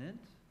covenant,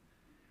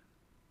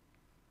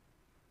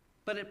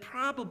 but it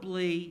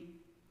probably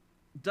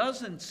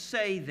doesn't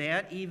say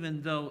that,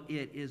 even though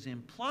it is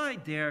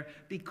implied there,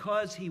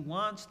 because he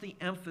wants the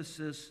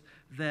emphasis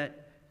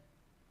that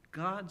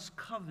God's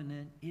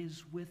covenant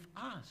is with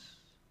us.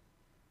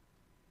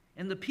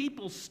 And the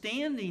people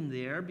standing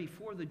there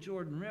before the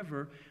Jordan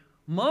River,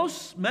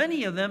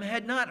 many of them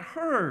had not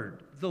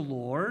heard the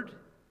Lord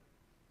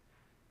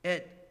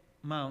at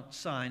Mount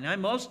Sinai.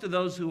 Most of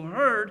those who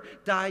heard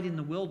died in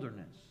the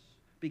wilderness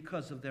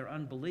because of their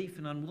unbelief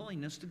and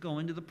unwillingness to go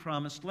into the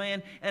promised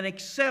land and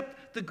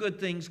accept the good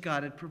things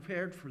God had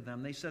prepared for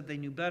them. They said they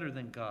knew better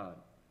than God.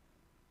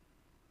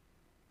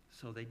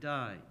 So they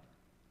died.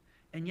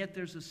 And yet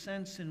there's a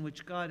sense in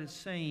which God is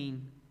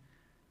saying,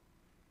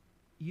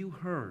 you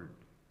heard,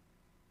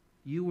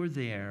 you were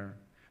there,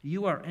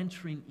 you are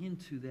entering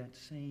into that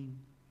same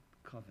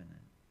covenant.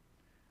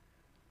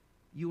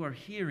 You are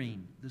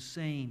hearing the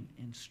same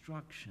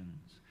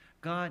instructions.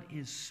 God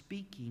is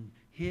speaking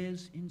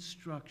his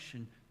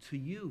instruction to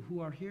you who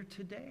are here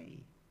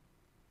today.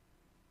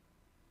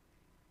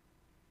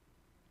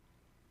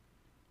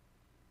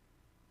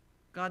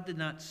 God did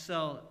not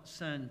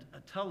send a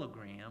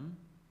telegram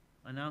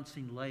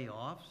announcing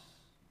layoffs.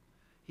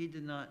 He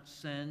did not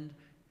send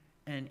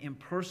an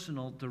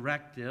impersonal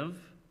directive.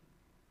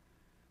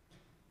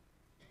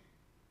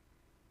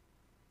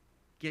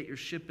 Get your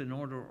ship in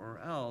order or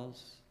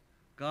else.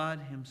 God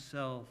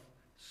himself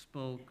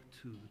spoke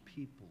to the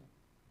people.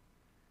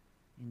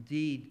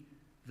 Indeed,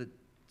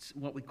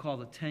 what we call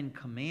the Ten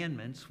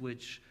Commandments,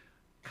 which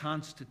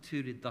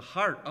constituted the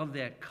heart of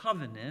that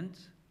covenant,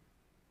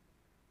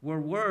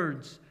 were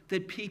words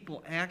that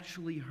people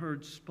actually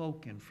heard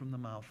spoken from the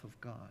mouth of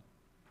God.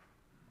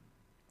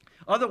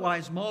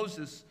 Otherwise,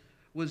 Moses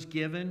was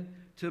given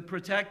to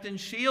protect and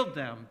shield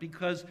them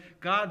because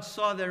God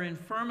saw their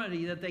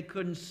infirmity, that they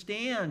couldn't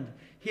stand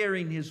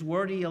hearing his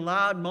word. He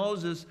allowed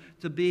Moses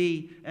to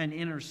be an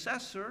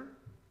intercessor,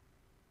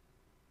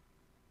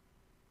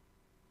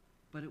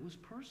 but it was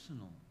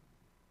personal.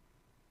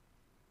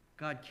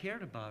 God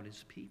cared about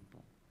his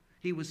people.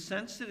 He was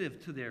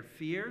sensitive to their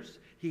fears.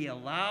 He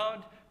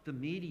allowed the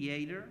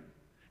mediator.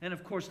 And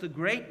of course, the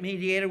great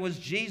mediator was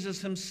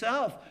Jesus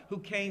himself, who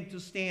came to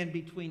stand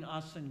between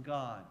us and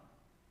God.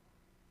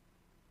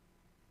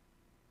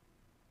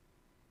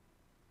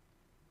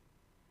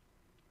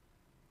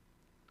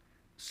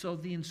 So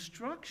the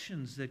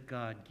instructions that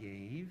God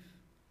gave,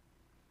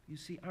 you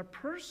see, are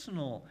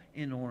personal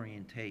in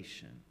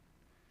orientation.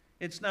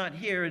 It's not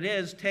here it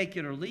is, take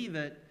it or leave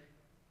it.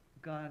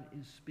 God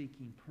is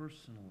speaking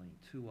personally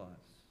to us.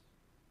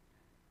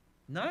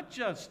 Not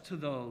just to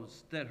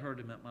those that heard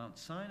him at Mount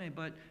Sinai,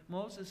 but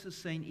Moses is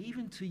saying,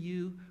 even to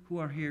you who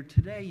are here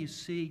today, you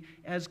see,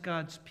 as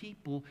God's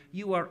people,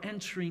 you are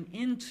entering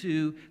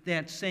into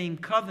that same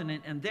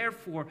covenant and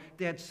therefore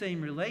that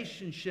same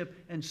relationship.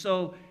 And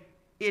so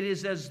it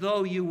is as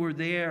though you were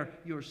there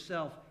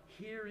yourself,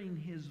 hearing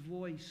his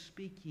voice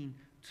speaking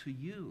to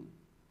you.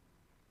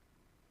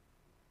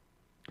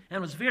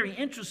 And what's very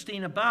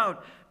interesting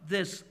about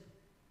this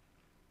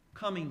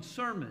coming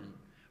sermon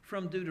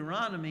from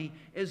Deuteronomy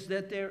is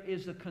that there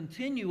is a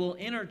continual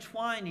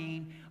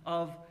intertwining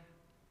of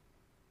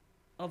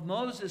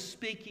Moses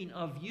speaking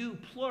of you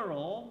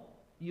plural,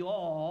 you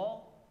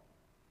all,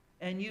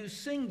 and you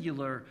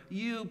singular,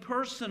 you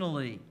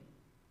personally.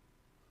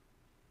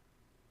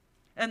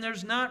 And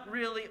there's not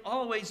really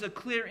always a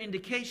clear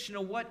indication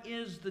of what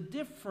is the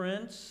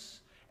difference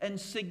and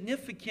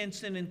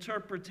significance in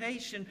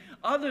interpretation,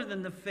 other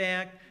than the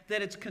fact that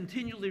it's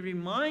continually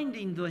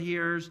reminding the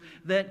hearers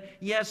that,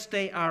 yes,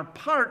 they are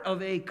part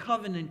of a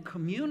covenant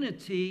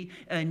community,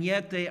 and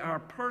yet they are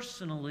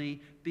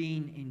personally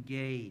being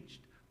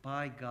engaged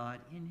by God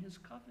in his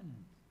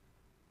covenant.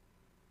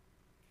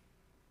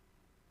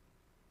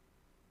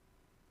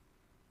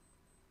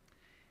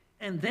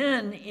 And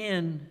then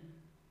in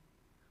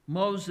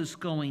Moses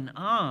going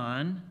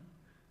on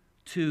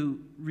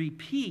to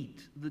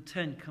repeat the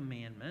Ten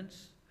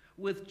Commandments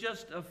with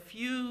just a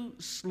few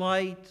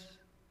slight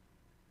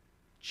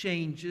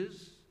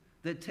changes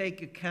that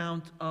take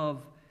account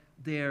of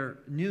their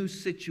new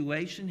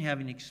situation,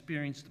 having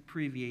experienced the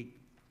previous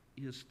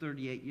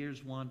 38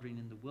 years wandering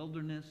in the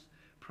wilderness,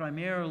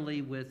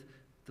 primarily with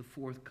the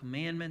fourth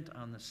commandment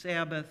on the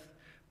Sabbath,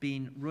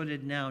 being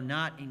rooted now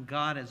not in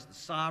God as the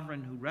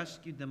sovereign who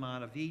rescued them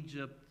out of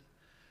Egypt,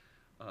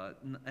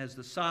 as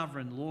the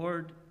sovereign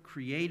Lord,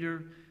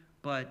 creator,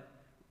 but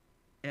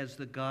as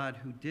the God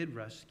who did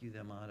rescue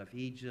them out of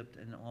Egypt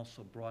and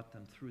also brought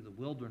them through the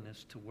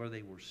wilderness to where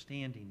they were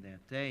standing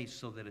that day,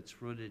 so that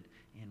it's rooted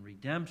in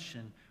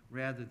redemption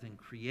rather than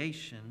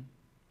creation.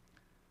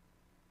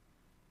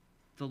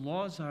 The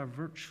laws are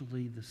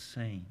virtually the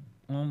same,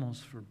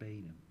 almost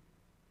verbatim,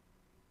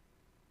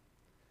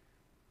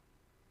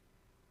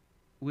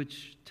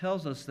 which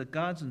tells us that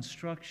God's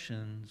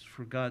instructions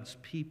for God's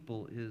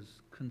people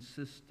is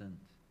consistent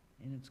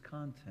in its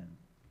content.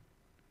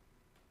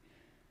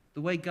 The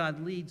way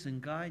God leads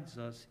and guides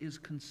us is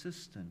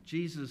consistent.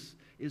 Jesus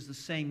is the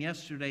same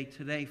yesterday,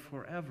 today,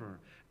 forever.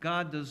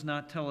 God does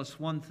not tell us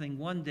one thing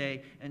one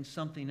day and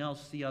something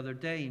else the other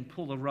day and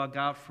pull the rug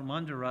out from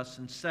under us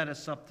and set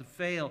us up to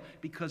fail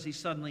because he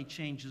suddenly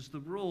changes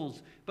the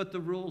rules. But the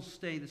rules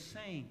stay the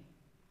same.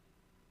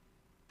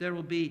 There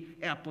will be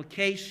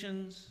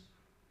applications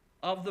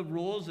of the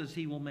rules, as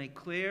he will make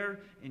clear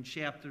in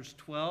chapters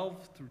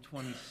 12 through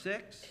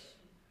 26.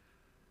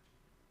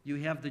 You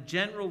have the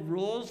general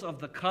rules of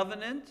the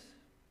covenant.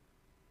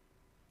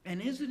 And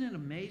isn't it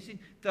amazing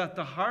that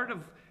the heart of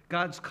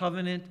God's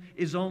covenant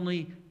is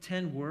only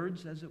 10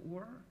 words, as it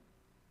were?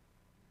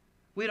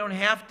 We don't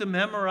have to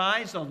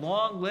memorize a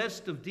long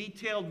list of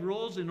detailed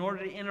rules in order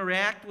to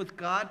interact with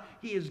God.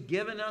 He has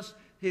given us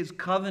his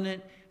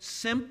covenant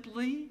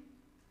simply,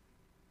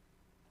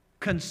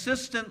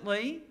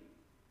 consistently.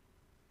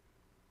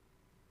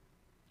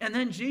 And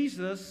then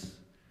Jesus,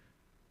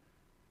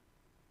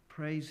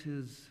 praise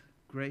his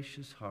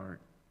gracious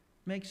heart,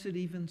 makes it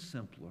even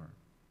simpler.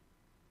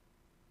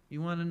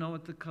 You want to know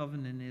what the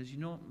covenant is? You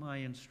know what my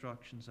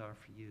instructions are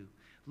for you.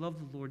 Love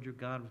the Lord your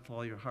God with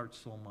all your heart,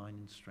 soul, mind,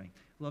 and strength.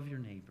 Love your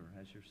neighbor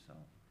as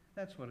yourself.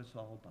 That's what it's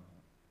all about.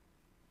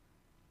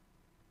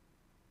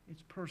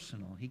 It's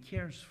personal. He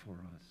cares for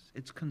us.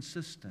 It's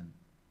consistent.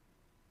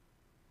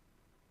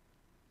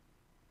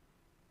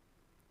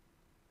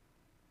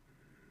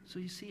 So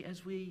you see,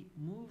 as we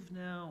move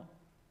now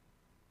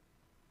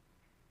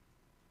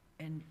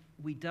and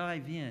we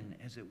dive in,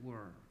 as it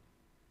were,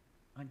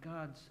 on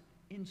God's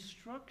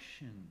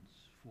instructions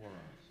for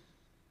us,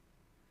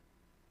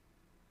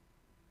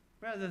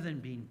 rather than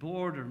being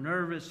bored or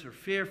nervous or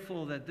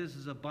fearful that this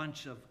is a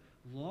bunch of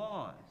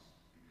laws.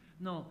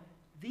 No,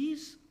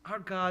 these are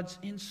God's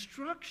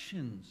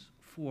instructions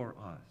for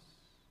us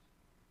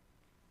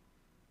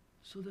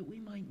so that we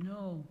might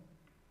know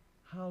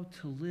how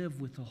to live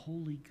with a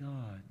holy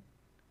God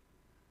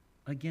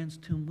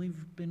against whom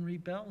we've been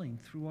rebelling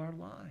through our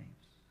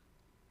lives.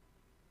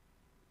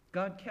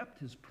 God kept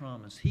his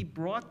promise. He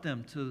brought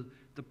them to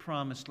the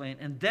promised land.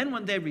 And then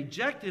when they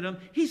rejected him,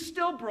 he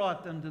still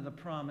brought them to the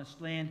promised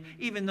land,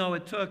 even though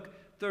it took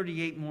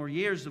 38 more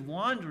years of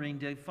wandering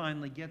to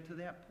finally get to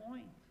that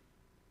point.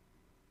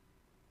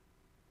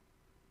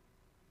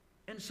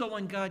 And so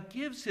when God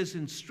gives his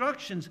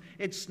instructions,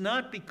 it's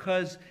not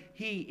because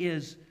he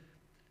is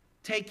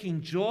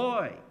taking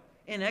joy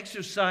in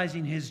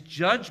exercising his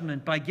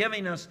judgment by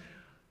giving us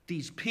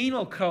these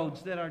penal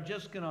codes that are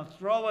just going to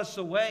throw us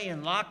away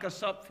and lock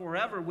us up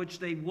forever, which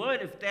they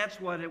would if that's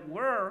what it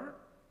were.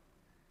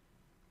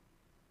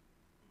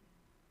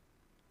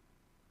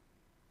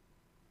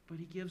 But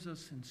he gives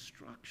us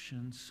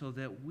instructions so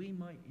that we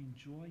might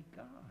enjoy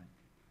God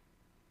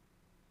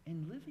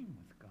and living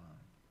with God.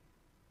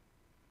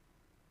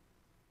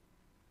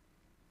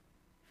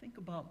 Think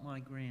about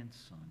my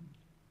grandson.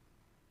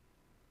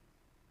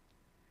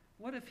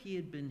 What if he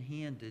had been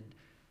handed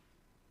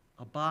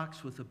a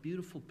box with a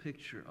beautiful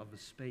picture of a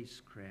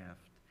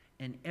spacecraft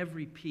and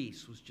every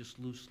piece was just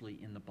loosely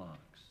in the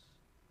box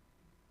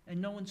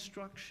and no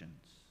instructions?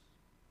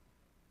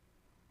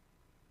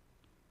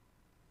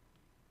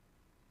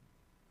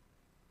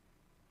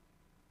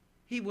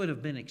 He would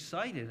have been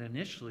excited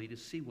initially to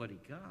see what he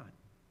got.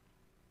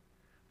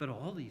 But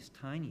all these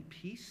tiny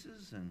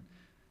pieces and,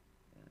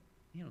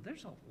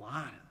 there's a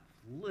lot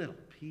of little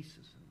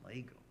pieces in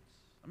Legos.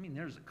 I mean,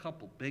 there's a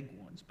couple big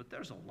ones, but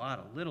there's a lot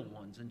of little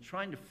ones. And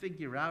trying to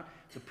figure out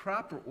the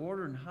proper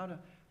order and how to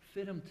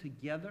fit them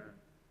together.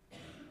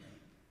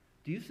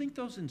 Do you think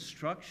those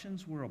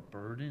instructions were a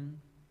burden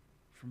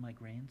for my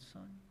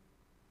grandson?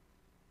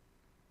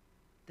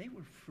 They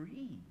were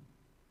freeing.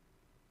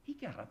 He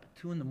got up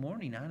at 2 in the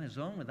morning on his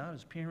own without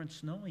his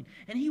parents knowing.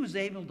 And he was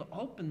able to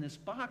open this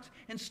box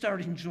and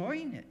start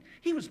enjoying it.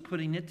 He was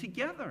putting it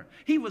together.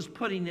 He was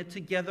putting it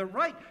together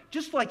right,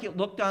 just like it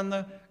looked on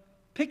the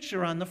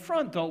picture on the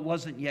front, though it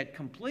wasn't yet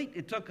complete.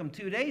 It took him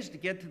 2 days to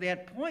get to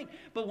that point.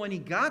 But when he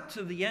got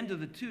to the end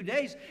of the 2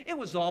 days, it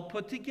was all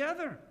put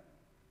together.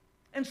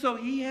 And so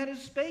he had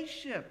his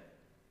spaceship.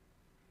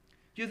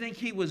 Do you think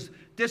he was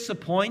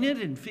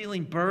disappointed and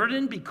feeling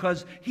burdened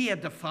because he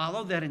had to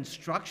follow that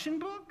instruction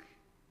book?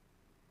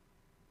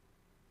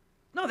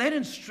 No, that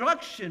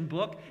instruction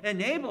book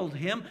enabled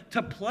him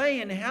to play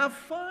and have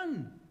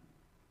fun.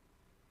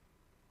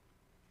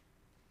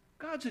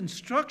 God's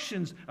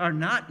instructions are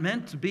not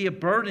meant to be a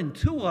burden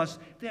to us.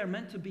 They are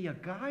meant to be a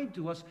guide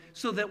to us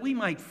so that we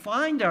might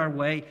find our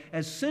way,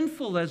 as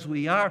sinful as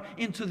we are,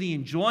 into the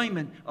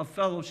enjoyment of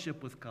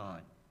fellowship with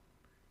God.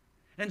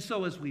 And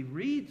so as we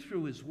read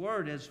through his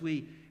word, as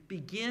we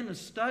begin a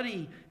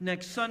study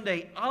next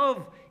Sunday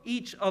of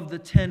each of the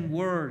 10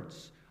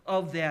 words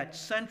of that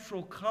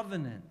central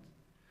covenant,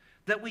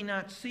 that we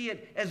not see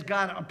it as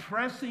God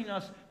oppressing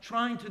us,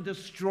 trying to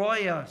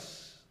destroy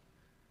us,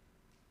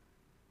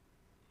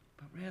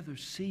 but rather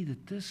see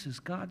that this is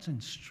God's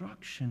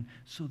instruction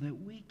so that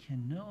we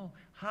can know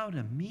how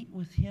to meet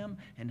with him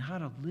and how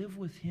to live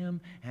with him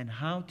and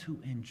how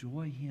to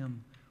enjoy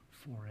him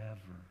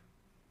forever.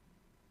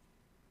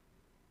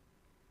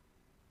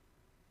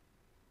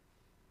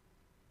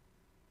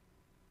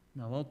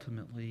 Now,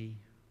 ultimately,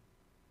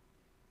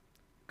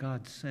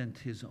 God sent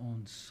his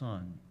own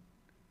Son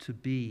to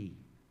be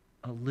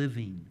a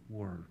living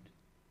Word.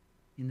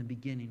 In the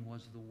beginning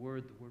was the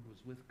Word was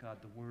with God,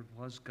 the Word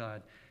was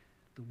God.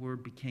 The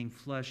Word became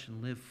flesh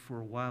and lived for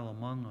a while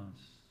among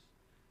us.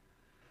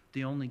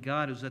 The only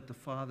God who's at the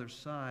Father's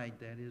side,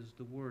 that is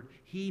the Word,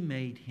 he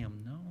made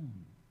him known.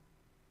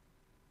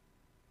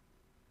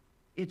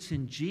 It's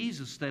in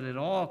Jesus that it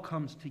all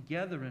comes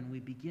together and we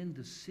begin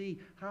to see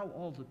how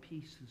all the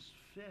pieces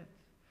fit.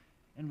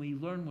 And we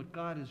learn what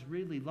God is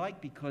really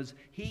like because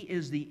he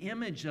is the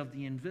image of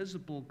the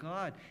invisible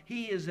God.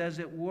 He is, as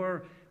it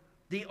were,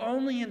 the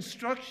only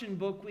instruction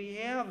book we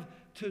have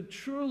to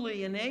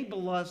truly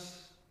enable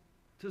us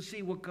to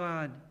see what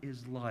God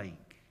is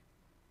like.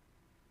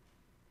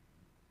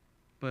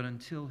 But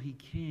until he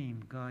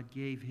came, God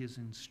gave his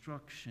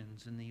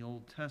instructions in the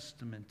Old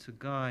Testament to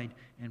guide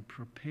and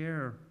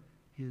prepare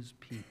his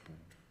people.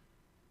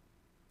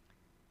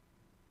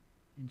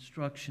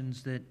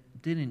 Instructions that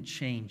didn't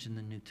change in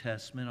the New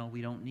Testament. Oh,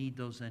 we don't need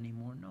those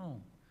anymore.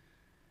 No.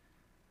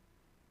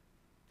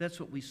 That's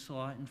what we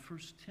saw in 1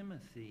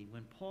 Timothy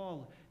when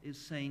Paul is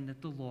saying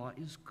that the law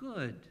is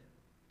good.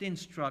 The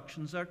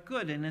instructions are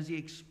good. And as he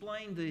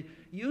explained the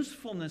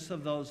usefulness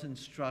of those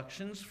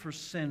instructions for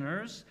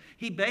sinners,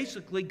 he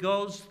basically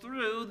goes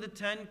through the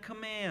 10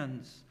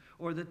 commands.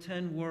 or the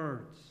 10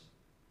 words,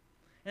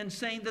 and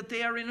saying that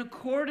they are in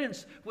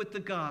accordance with the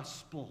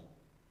gospel.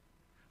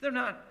 They're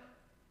not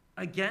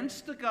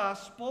against the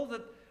gospel,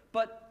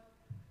 but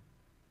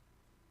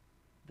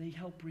they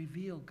help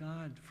reveal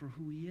God for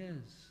who He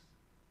is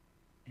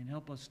and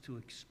help us to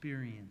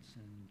experience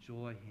and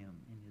enjoy Him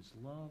in His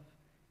love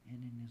and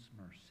in His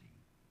mercy.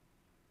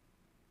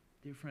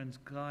 Dear friends,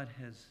 God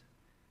has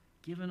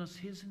given us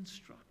His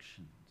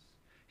instructions.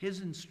 His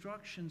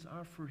instructions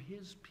are for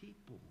His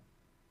people.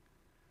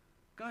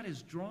 God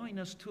is drawing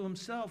us to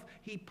Himself.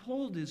 He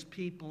pulled His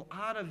people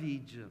out of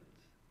Egypt.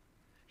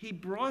 He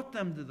brought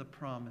them to the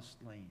promised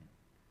land.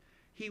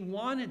 He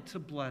wanted to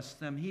bless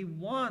them. He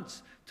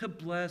wants to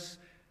bless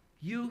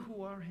you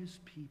who are His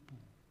people.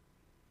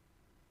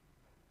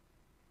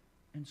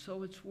 And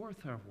so it's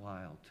worth our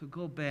while to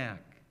go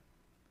back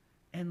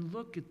and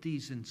look at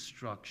these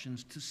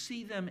instructions, to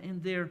see them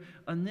in their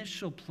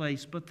initial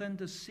place, but then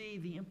to see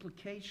the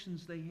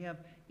implications they have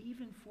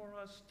even for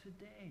us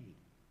today.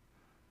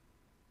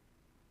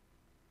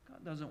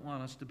 God doesn't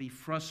want us to be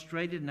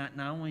frustrated, not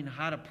knowing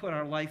how to put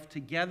our life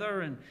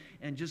together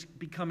and just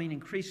becoming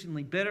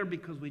increasingly bitter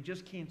because we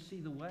just can't see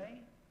the way.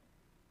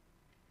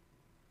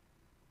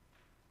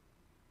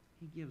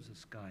 He gives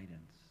us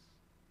guidance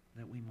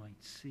that we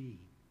might see,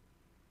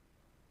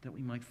 that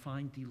we might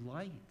find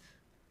delight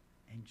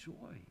and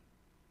joy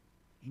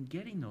in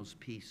getting those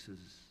pieces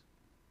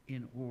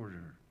in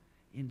order,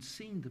 in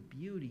seeing the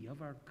beauty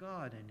of our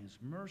God and His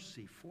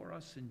mercy for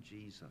us in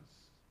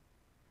Jesus,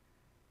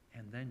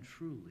 and then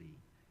truly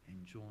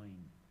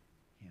enjoying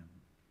Him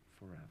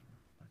forever.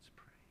 Let's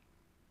pray.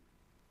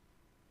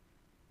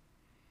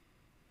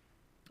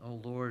 Oh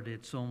Lord,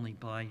 it's only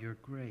by your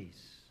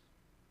grace.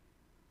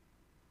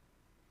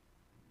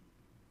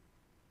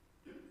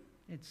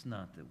 It's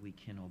not that we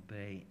can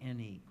obey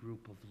any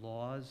group of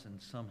laws and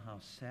somehow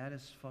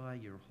satisfy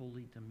your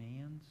holy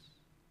demands.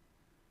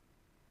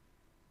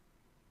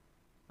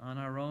 On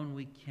our own,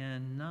 we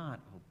cannot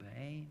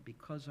obey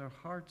because our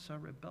hearts are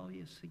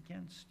rebellious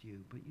against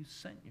you. But you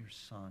sent your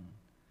Son,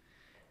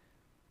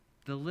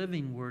 the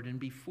living Word, and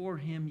before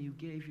Him you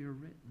gave your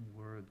written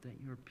word that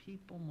your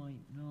people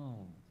might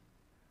know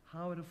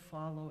how to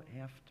follow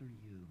after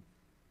you.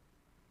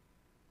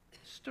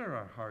 Stir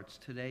our hearts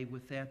today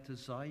with that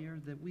desire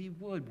that we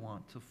would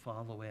want to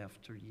follow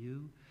after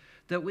you,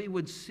 that we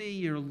would see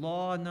your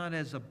law not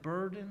as a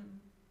burden,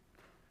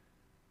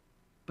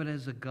 but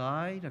as a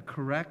guide, a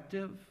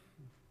corrective,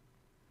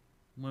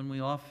 when we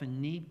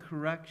often need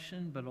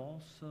correction, but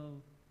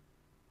also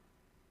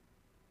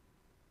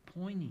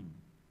pointing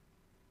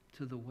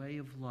to the way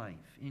of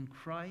life in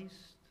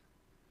Christ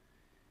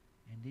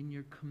and in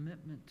your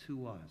commitment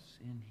to us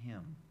in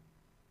Him.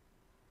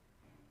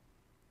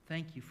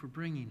 Thank you for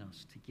bringing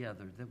us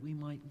together that we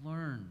might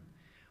learn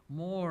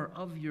more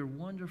of your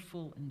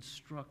wonderful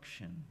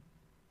instruction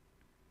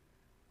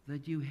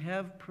that you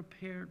have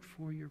prepared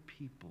for your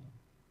people,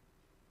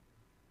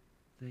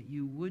 that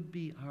you would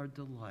be our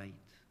delight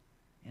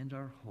and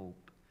our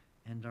hope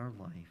and our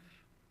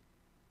life,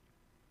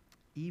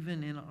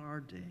 even in our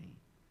day,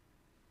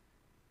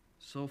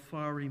 so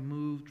far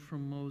removed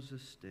from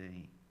Moses'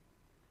 day.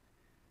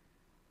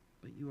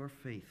 But you are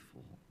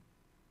faithful,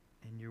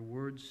 and your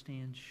word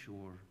stands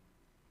sure.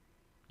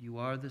 You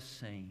are the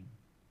same.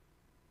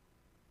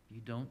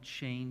 You don't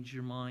change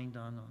your mind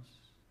on us,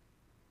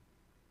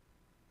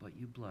 but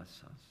you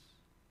bless us.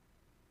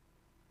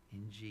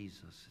 In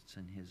Jesus, it's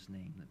in His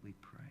name that we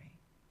pray.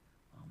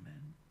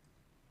 Amen.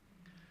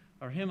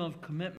 Our hymn of commitment.